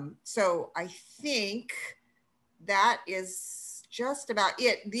 And so I think that is just about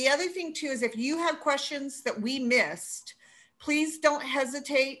it. The other thing too is if you have questions that we missed, please don't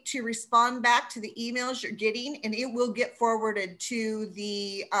hesitate to respond back to the emails you're getting, and it will get forwarded to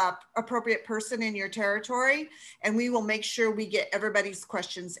the appropriate person in your territory, and we will make sure we get everybody's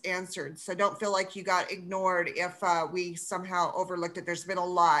questions answered. So don't feel like you got ignored if we somehow overlooked it. There's been a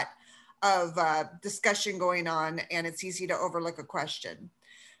lot of discussion going on, and it's easy to overlook a question.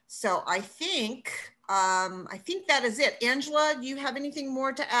 So I think that is it. Angela, do you have anything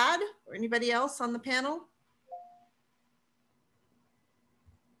more to add, or anybody else on the panel?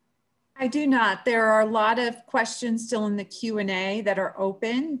 I do not. There are a lot of questions still in the Q&A that are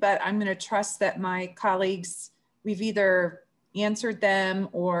open, but I'm going to trust that my colleagues, we've either answered them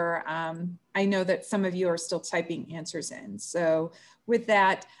or I know that some of you are still typing answers in. So with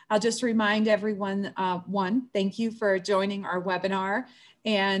that, I'll just remind everyone, one, thank you for joining our webinar,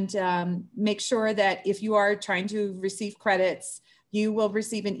 and make sure that if you are trying to receive credits, you will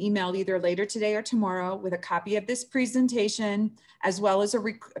receive an email either later today or tomorrow with a copy of this presentation, as well as a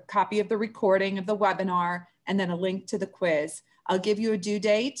copy of the recording of the webinar, and then a link to the quiz. I'll give you a due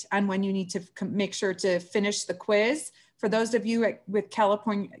date on when you need to make sure to finish the quiz For those of you with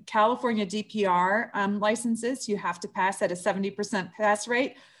California DPR licenses, you have to pass at a 70% pass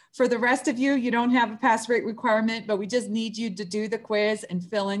rate. For the rest of you, you don't have a pass rate requirement, but we just need you to do the quiz and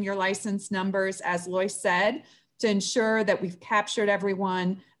fill in your license numbers, as Lois said, to ensure that we've captured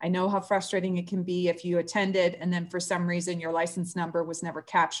everyone. I know how frustrating it can be if you attended and then for some reason your license number was never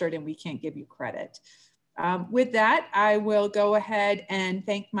captured and we can't give you credit. With that, I will go ahead and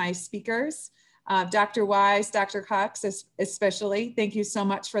thank my speakers. Dr. Wise, Dr. Cox, especially, thank you so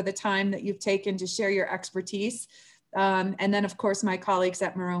much for the time that you've taken to share your expertise. And then of course, my colleagues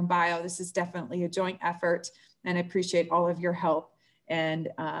at Marrone Bio, this is definitely a joint effort and I appreciate all of your help and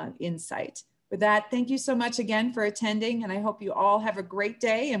insight. With that, thank you so much again for attending and I hope you all have a great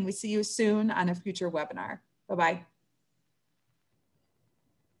day and we see you soon on a future webinar. Bye-bye.